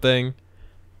or something.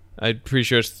 I'm pretty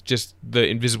sure it's just the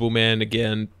Invisible Man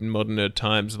again in modern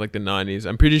times, like the 90s.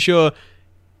 I'm pretty sure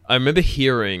I remember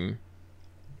hearing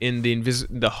in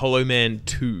the Hollow Man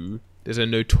 2, there's a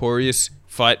notorious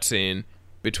fight scene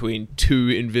between two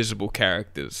invisible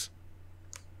characters.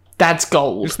 That's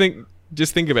gold.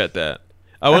 Just think about that.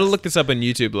 I want to look this up on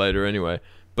YouTube later anyway,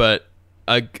 but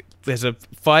there's a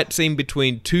fight scene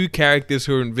between two characters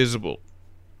who are invisible.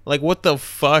 Like, what the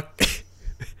fuck?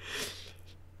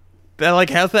 They're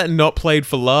like, how's that not played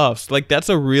for laughs? Like, that's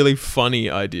a really funny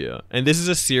idea. And this is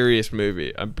a serious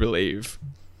movie, I believe.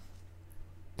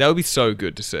 That would be so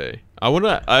good to see. I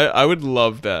would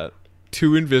love that.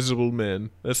 Two invisible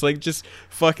men. That's like just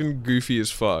fucking goofy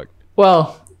as fuck.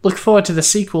 Well, look forward to the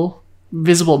sequel,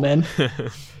 Visible Men.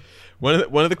 One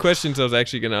of the questions I was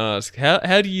actually going to ask,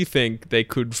 how do you think they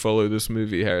could follow this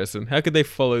movie, Harrison? How could they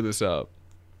follow this up?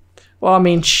 Well, I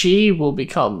mean, she will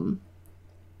become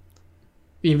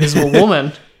the Invisible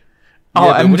Woman.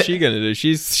 But what's she gonna do?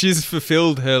 She's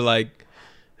fulfilled her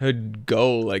her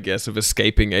goal, I guess, of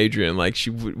escaping Adrian. Like,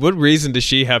 what reason does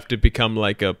she have to become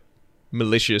like a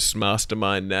malicious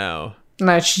mastermind now?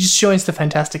 No, she just joins the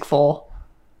Fantastic Four.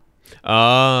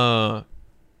 Ah,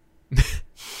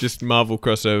 just Marvel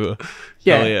crossover.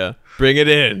 Yeah, hell yeah, bring it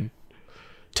in.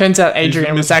 Turns out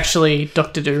Adrian was actually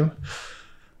Doctor Doom.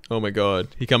 Oh my god,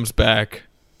 he comes back.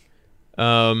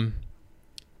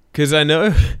 Because I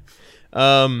know,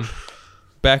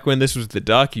 back when this was the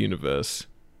Dark Universe,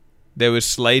 they were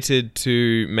slated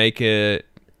to make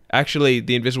actually,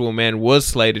 The Invisible Man was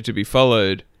slated to be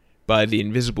followed by The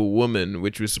Invisible Woman,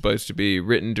 which was supposed to be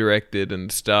directed and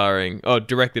starring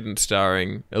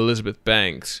Elizabeth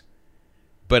Banks.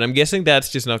 But I'm guessing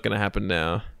that's just not going to happen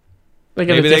now. They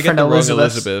got Maybe a they got different the wrong Elizabeth.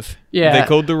 Elizabeth. Yeah. They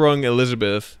called the wrong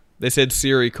Elizabeth. They said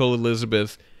Siri called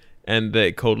Elizabeth, and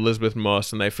they called Elizabeth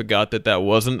Moss, and they forgot that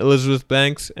wasn't Elizabeth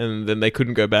Banks, and then they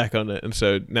couldn't go back on it, and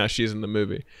so now she's in the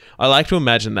movie. I like to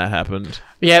imagine that happened.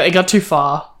 Yeah, it got too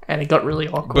far, and it got really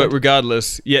awkward. But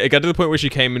regardless, yeah, it got to the point where she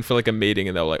came in for like a meeting,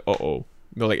 and they were like, "Uh-oh."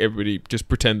 They're like, everybody just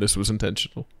pretend this was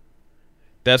intentional.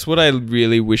 That's what I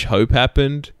really wish Hope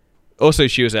happened. Also,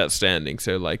 she was outstanding,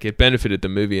 so like it benefited the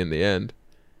movie in the end.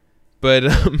 But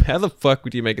how the fuck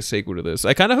would you make a sequel to this?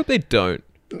 I kind of hope they don't.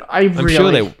 I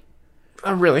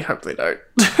really hope they don't.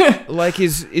 Like,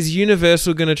 is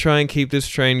Universal going to try and keep this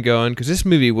train going? Because this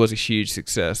movie was a huge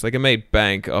success. Like, it made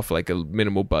bank off like a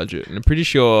minimal budget. And I'm pretty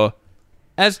sure,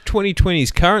 as 2020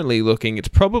 is currently looking, it's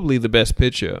probably the best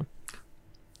picture.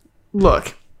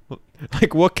 Look.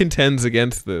 Like, what contends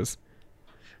against this?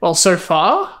 Well, so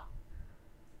far...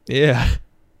 Yeah.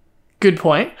 Good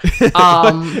point.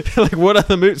 Like, what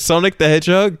other movies? Sonic the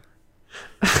Hedgehog?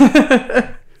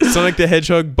 Sonic the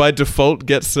Hedgehog by default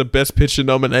gets the Best Picture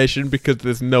nomination because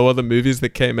there's no other movies that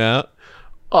came out.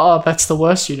 Oh, that's the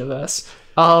worst universe.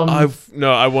 I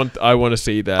want to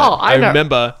see that. Oh, I know.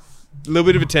 remember a little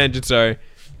bit of a tangent. Sorry,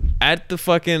 at the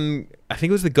fucking I think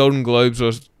it was the Golden Globes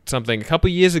or something a couple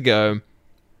years ago.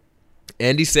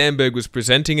 Andy Samberg was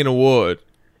presenting an award,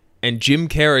 and Jim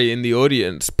Carrey in the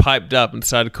audience piped up and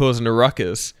started causing a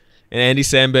ruckus. And Andy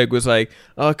Samberg was like,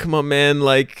 "Oh, come on, man!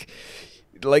 Like,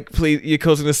 please, you're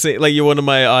causing a scene. Like, you're one of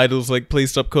my idols. Like,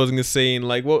 please stop causing a scene.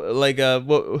 Like, what? Like,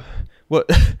 what?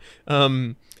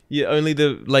 Yeah, only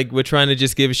the like. We're trying to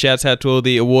just give a shout out to all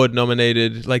the award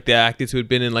nominated, like the actors who had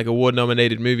been in like award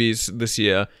nominated movies this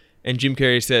year." And Jim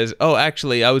Carrey says, "Oh,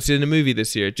 actually, I was in a movie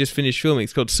this year. It just finished filming.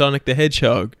 It's called Sonic the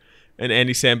Hedgehog." And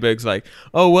Andy Samberg's like,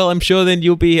 "Oh, well, I'm sure then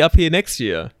you'll be up here next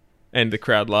year." And the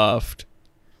crowd laughed.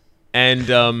 And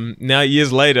now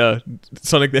years later,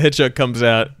 Sonic the Hedgehog comes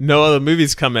out. No other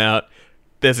movies come out.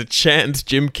 There's a chance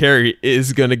Jim Carrey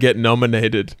is going to get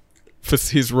nominated for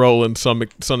his role in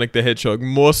Sonic the Hedgehog,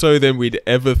 more so than we'd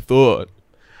ever thought.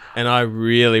 And I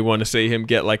really want to see him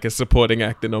get like a supporting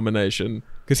actor nomination.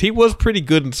 Because he was pretty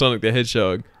good in Sonic the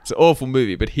Hedgehog. It's an awful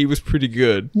movie, but he was pretty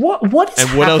good. What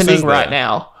is happening right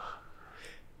now?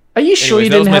 Are you sure you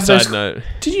didn't have those?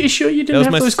 Did you sure you didn't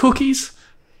have those cookies?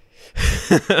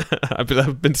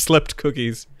 I've been slept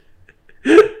cookies.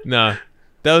 No,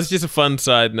 that was just a fun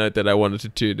side note that I wanted to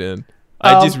tune in.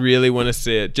 I just really want to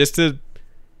see it. Just it'd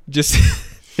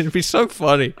be so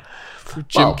funny if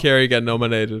Jim Carrey got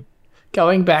nominated.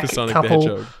 Going back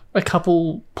a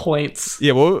couple points.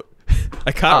 Yeah, well,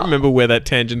 I can't remember where that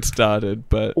tangent started,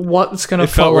 but what's going to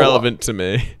follow? It felt relevant to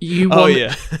me.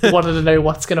 Wanted to know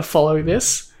what's going to follow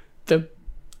this. The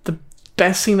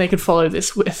best thing they could follow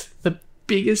this with, the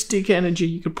biggest dick energy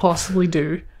you could possibly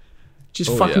do,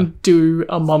 just do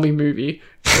a mummy movie.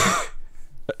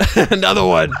 Another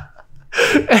one.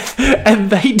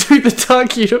 And they do the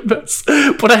Dark Universe,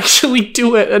 but actually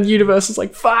do it, and Universe is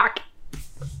like, fuck.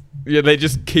 Yeah, they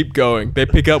just keep going. They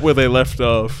pick up where they left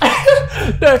off.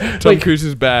 Tom Cruise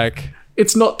is back.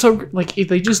 It's not Tom, like, if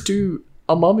they just do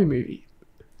a mummy movie,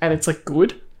 and it's like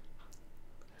good.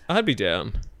 I'd be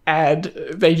down. And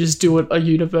they just do it a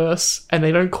universe, and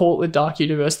they don't call it the Dark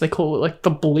Universe, they call it like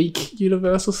the Bleak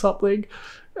Universe or something,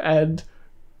 and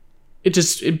it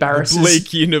just embarrasses. The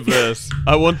Bleak Universe.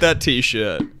 I want that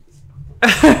t-shirt.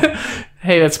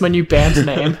 Hey, that's my new band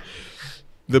name.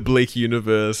 The Bleak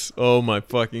Universe. Oh my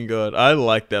fucking god. I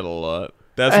like that a lot.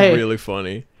 That's really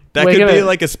funny. That could be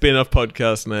like a spin-off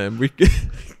podcast name.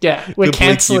 We're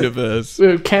cancelling Universe.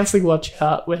 We're cancelling Watch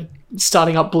Out. We're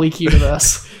starting up Bleak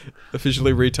Universe.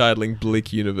 Officially retitling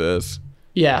Bleak Universe.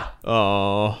 Yeah.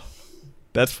 Oh,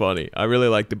 that's funny. I really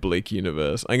like the Bleak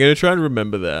Universe. I'm going to try and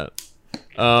remember that.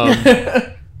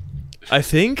 I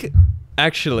think,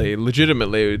 actually,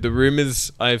 legitimately, the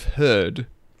rumors I've heard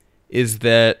is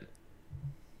that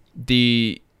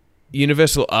the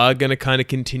Universal are going to kind of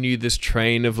continue this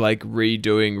train of like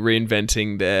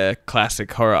reinventing their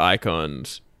classic horror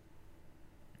icons.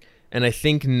 And I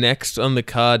think next on the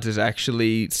cards is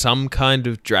actually some kind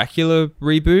of Dracula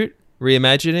reboot,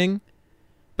 reimagining.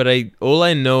 But all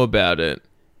I know about it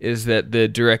is that the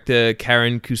director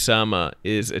Karen Kusama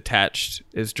is attached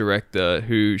as director,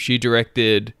 she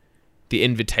directed The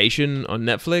Invitation on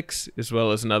Netflix, as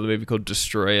well as another movie called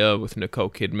Destroyer with Nicole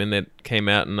Kidman that came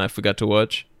out and I forgot to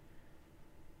watch.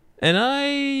 And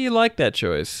I like that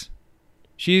choice.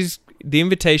 The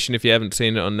Invitation, if you haven't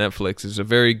seen it on Netflix, is a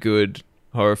very good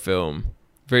horror film,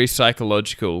 very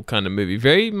psychological kind of movie,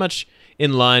 very much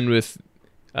in line with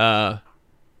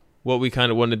what we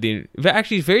kind of wanted.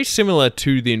 Actually, very similar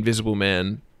to The Invisible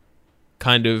Man,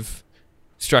 kind of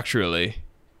structurally.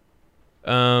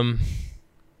 Um,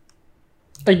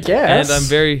 I guess.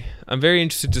 and I'm very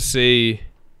interested to see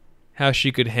how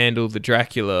she could handle the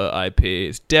Dracula IP.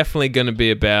 It's definitely going to be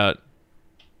about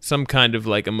some kind of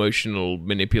like emotional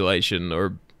manipulation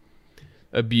or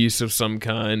abuse of some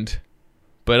kind.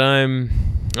 But I'm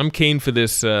keen for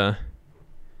this.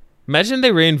 Imagine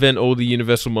they reinvent all the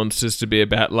Universal monsters to be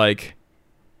about like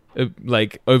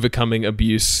overcoming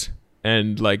abuse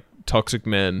and like toxic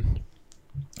men.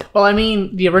 Well, I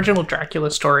mean, the original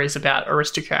Dracula story is about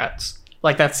aristocrats.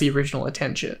 Like, that's the original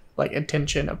intention. Like,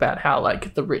 intention about how,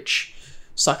 like, the rich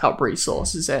suck up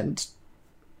resources and,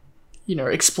 you know,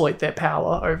 exploit their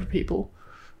power over people.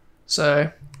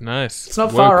 So, Nice. it's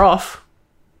not far off.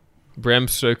 Bram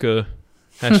Stoker,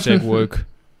 #woke.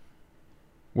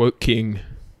 Woke king.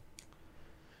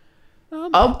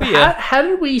 But yeah. How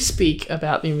did we speak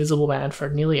about the Invisible Man for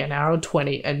nearly an hour and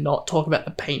 20 and not talk about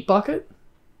the paint bucket?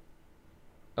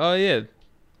 Oh yeah.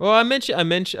 Well, I thought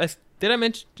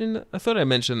I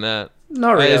mentioned that.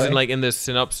 Not really. As in, like, in the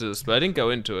synopsis, but I didn't go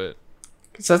into it.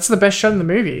 Because that's the best shot in the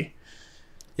movie.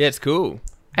 Yeah, it's cool.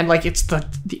 And, like, it's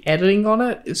the editing on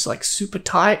it is, like, super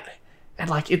tight. And,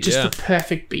 like, it's just the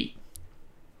perfect beat.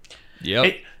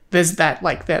 Yep. There's that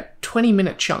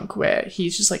 20-minute chunk where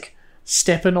he's just, like,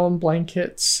 stepping on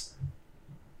blankets,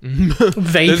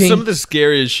 vaping. There's some of the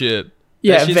scariest shit.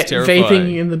 Yeah, that shit's terrifying.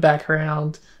 vaping in the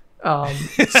background.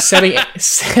 Setting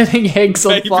eggs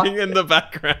on fire. Vaping in the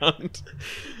background.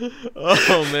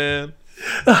 Oh, man.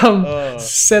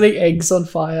 Setting eggs on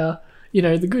fire. You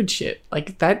know, the good shit.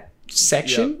 Like, that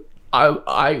section,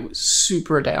 I was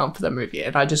super down for that movie,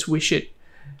 and I just wish it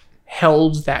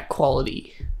held that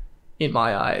quality in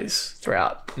my eyes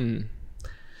throughout.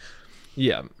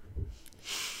 Yeah.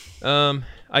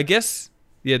 I guess,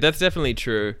 yeah, that's definitely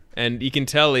true. And you can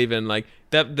tell even, like,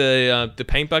 that the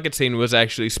paint bucket scene was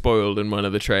actually spoiled in one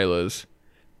of the trailers.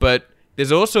 But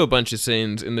there's also a bunch of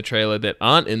scenes in the trailer that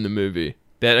aren't in the movie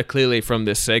that are clearly from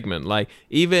this segment. Like,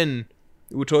 even,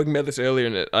 we were talking about this earlier,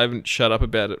 and I haven't shut up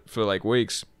about it for, like,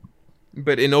 weeks.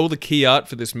 But in all the key art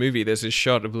for this movie, there's this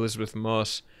shot of Elizabeth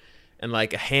Moss and,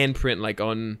 like, a handprint, like,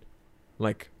 on,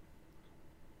 like,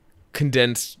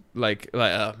 condensated,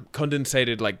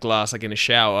 like, glass, like, in a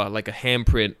shower, like a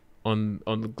handprint on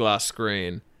the glass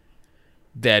screen.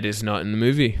 That is not in the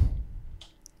movie.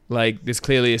 Like, there's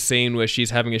clearly a scene where she's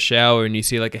having a shower and you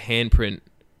see, like, a handprint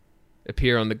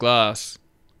appear on the glass.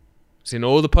 It's in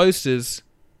all the posters.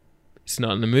 It's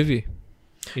not in the movie.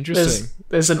 Interesting.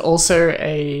 There's also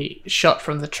a shot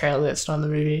from the trailer that's not in the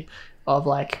movie of,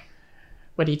 like,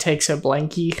 when he takes her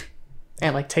blankie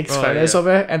and, like, takes photos of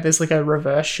her, and there's, like, a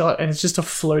reverse shot, and it's just a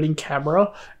floating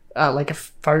camera, like a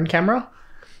phone camera.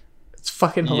 It's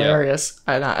fucking hilarious.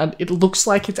 And it looks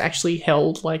like it's actually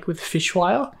held, like, with fish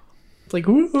wire. It's like,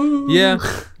 ooh. Yeah,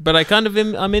 but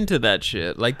I'm into that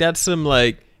shit. Like, that's some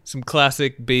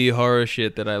classic B horror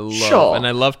shit that I love. Sure. And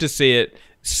I love to see it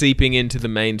seeping into the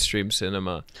mainstream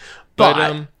cinema.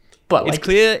 But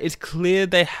it's clear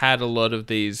they had a lot of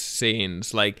these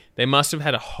scenes. Like, they must have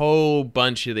had a whole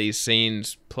bunch of these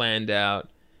scenes planned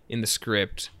out in the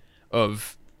script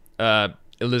of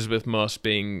Elizabeth Moss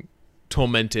being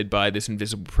tormented by this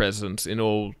invisible presence in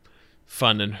all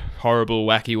fun and horrible,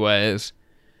 wacky ways.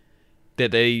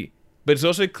 But it's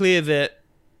also clear that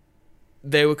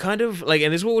they were kind of like,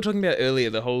 and this is what we were talking about earlier,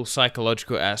 the whole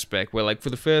psychological aspect, where, like, for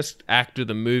the first act of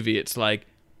the movie, it's like,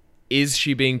 is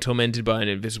she being tormented by an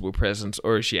invisible presence,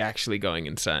 or is she actually going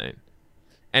insane?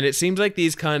 And it seems like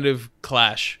these kind of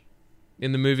clash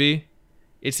in the movie.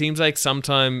 It seemed like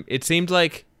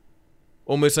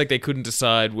almost like they couldn't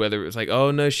decide whether it was like,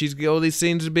 oh no, all these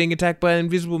scenes are being attacked by an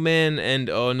invisible man, and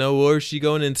oh no, or is she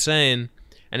going insane?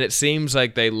 And it seems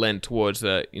like they leant towards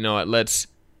that, you know what, let's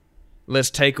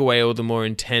take away all the more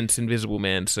intense invisible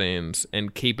man scenes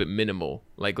and keep it minimal.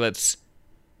 Like, let's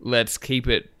keep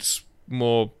it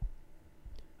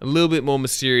a little bit more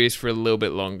mysterious for a little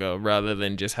bit longer, rather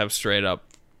than just have straight up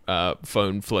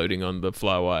phone floating on the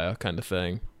flywire kind of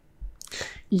thing.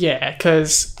 Yeah,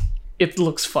 because it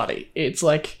looks funny. It's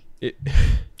like,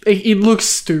 it looks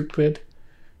stupid.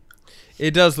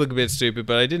 It does look a bit stupid,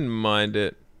 but I didn't mind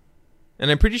it. And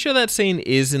I'm pretty sure that scene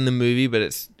is in the movie, but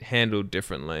it's handled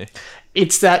differently.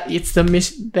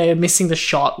 They're missing the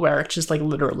shot where it's just, like,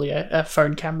 literally a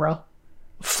phone camera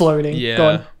floating,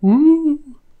 going, woo.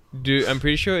 Dude, I'm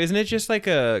pretty sure, isn't it just like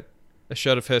a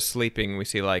shot of her sleeping? We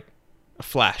see, like, a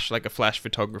flash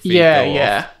photography.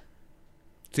 Yeah.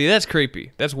 See, that's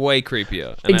creepy. That's way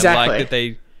creepier. And Exactly. I like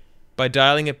that by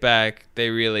dialing it back, they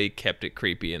really kept it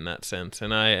creepy in that sense.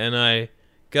 And I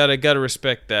gotta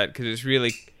respect that, because it's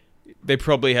really, they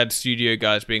probably had studio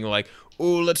guys being like,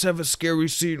 oh, let's have a scary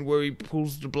scene where he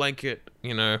pulls the blanket,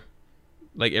 you know,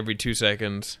 like every 2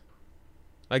 seconds.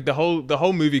 Like the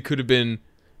whole movie could have been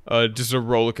just a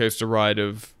roller coaster ride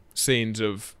of scenes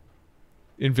of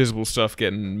invisible stuff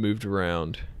getting moved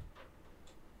around.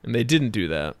 And they didn't do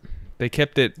that. They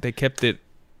kept it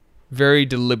very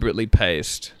deliberately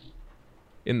paced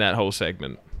in that whole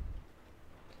segment.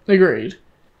 Agreed.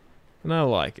 And I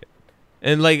like it.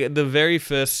 And like the very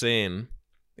first scene,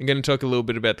 I'm going to talk a little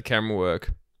bit about the camera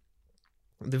work.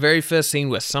 The very first scene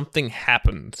where something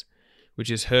happens, which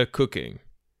is her cooking.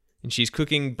 And she's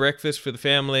cooking breakfast for the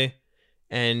family.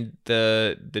 And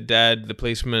the dad, the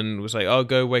policeman, was like, "Oh,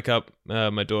 go wake up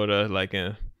my daughter."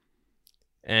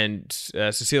 And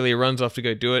Cecilia runs off to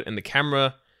go do it. And the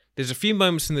camera, there's a few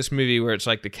moments in this movie where it's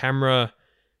like the camera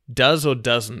does or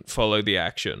doesn't follow the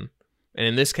action. And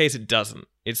in this case, it doesn't.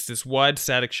 It's this wide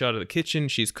static shot of the kitchen.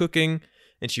 She's cooking,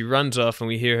 and she runs off, and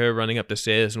we hear her running up the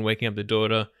stairs and waking up the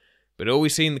daughter. But all we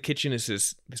see in the kitchen is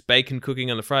this bacon cooking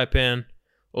on the fry pan.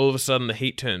 All of a sudden, the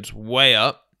heat turns way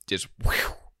up, just whoosh,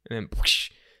 and then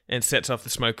whoosh, and sets off the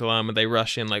smoke alarm, and they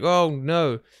rush in like, "Oh,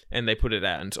 no," and they put it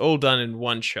out. And it's all done in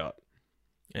one shot.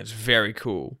 And it's very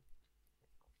cool.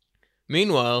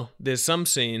 Meanwhile, there's some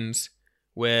scenes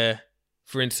where,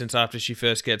 for instance, after she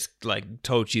first gets like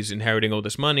told she's inheriting all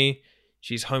this money,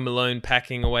 she's home alone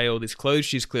packing away all these clothes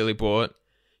she's clearly bought.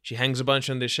 She hangs a bunch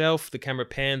on the shelf. The camera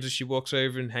pans as she walks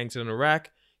over and hangs it on a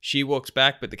rack. She walks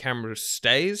back, but the camera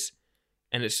stays,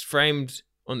 and it's framed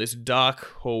on this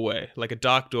dark hallway, like a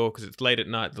dark door, because it's late at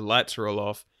night. The lights are all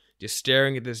off. Just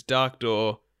staring at this dark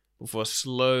door before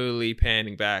slowly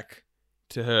panning back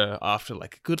to her after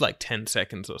like a good 10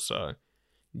 seconds or so.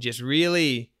 I just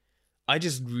really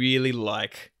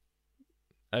like,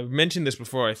 I've mentioned this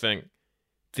before, I think,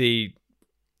 the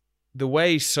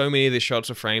way so many of the shots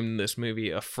are framed in this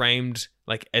movie are framed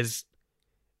like as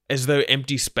though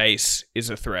empty space is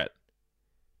a threat.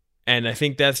 And I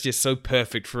think that's just so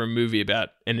perfect for a movie about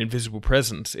an invisible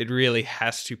presence. It really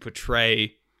has to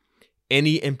portray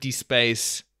any empty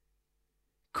space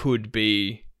could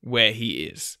be where he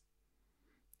is.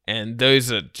 And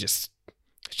those are just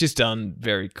done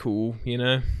very cool, you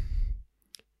know?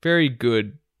 Very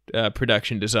good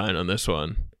production design on this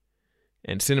one.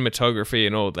 And cinematography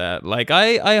and all that. Like,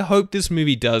 I hope this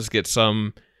movie does get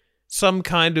some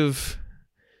kind of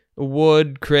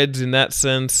award creds in that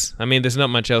sense. I mean, there's not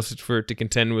much else for it to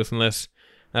contend with unless,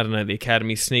 I don't know, the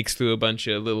Academy sneaks through a bunch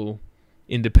of little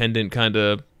independent kind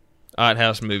of art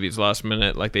house movies last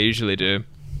minute like they usually do.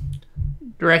 Do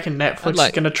you reckon Netflix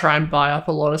is going to try and buy up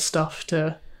a lot of stuff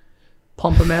to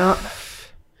pump them out?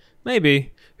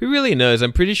 Maybe. Who really knows?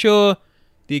 I'm pretty sure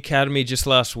the Academy just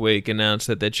last week announced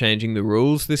that they're changing the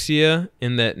rules this year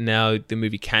in that now the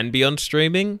movie can be on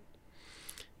streaming.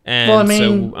 And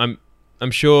so I'm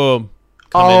sure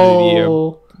come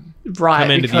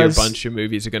end of the year, a bunch of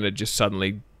movies are going to just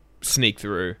suddenly sneak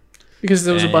through. Because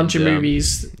there was a bunch of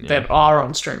movies that are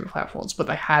on streaming platforms, but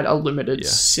they had a limited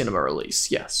cinema release,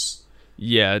 yes.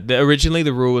 Yeah, originally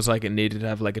the rule was like it needed to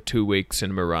have like a 2-week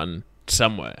cinema run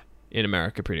somewhere in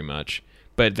America pretty much.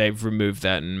 But they've removed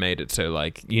that and made it so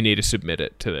like you need to submit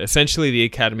it to essentially the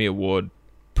Academy Award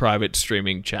private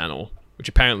streaming channel, which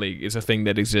apparently is a thing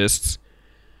that exists.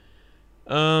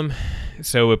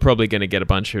 So we're probably going to get a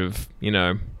bunch of,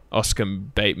 Oscar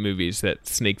bait movies that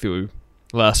sneak through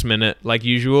last minute like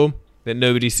usual that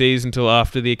nobody sees until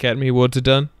after the Academy Awards are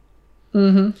done.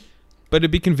 Mm-hmm. But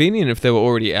it'd be convenient if they were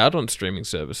already out on streaming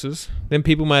services. Then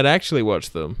people might actually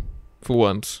watch them for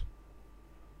once.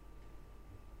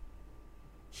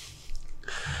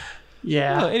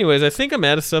 Yeah. Well, anyways, I think I'm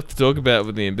out of stuff to talk about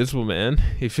with The Invisible Man.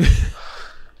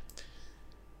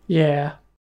 Yeah.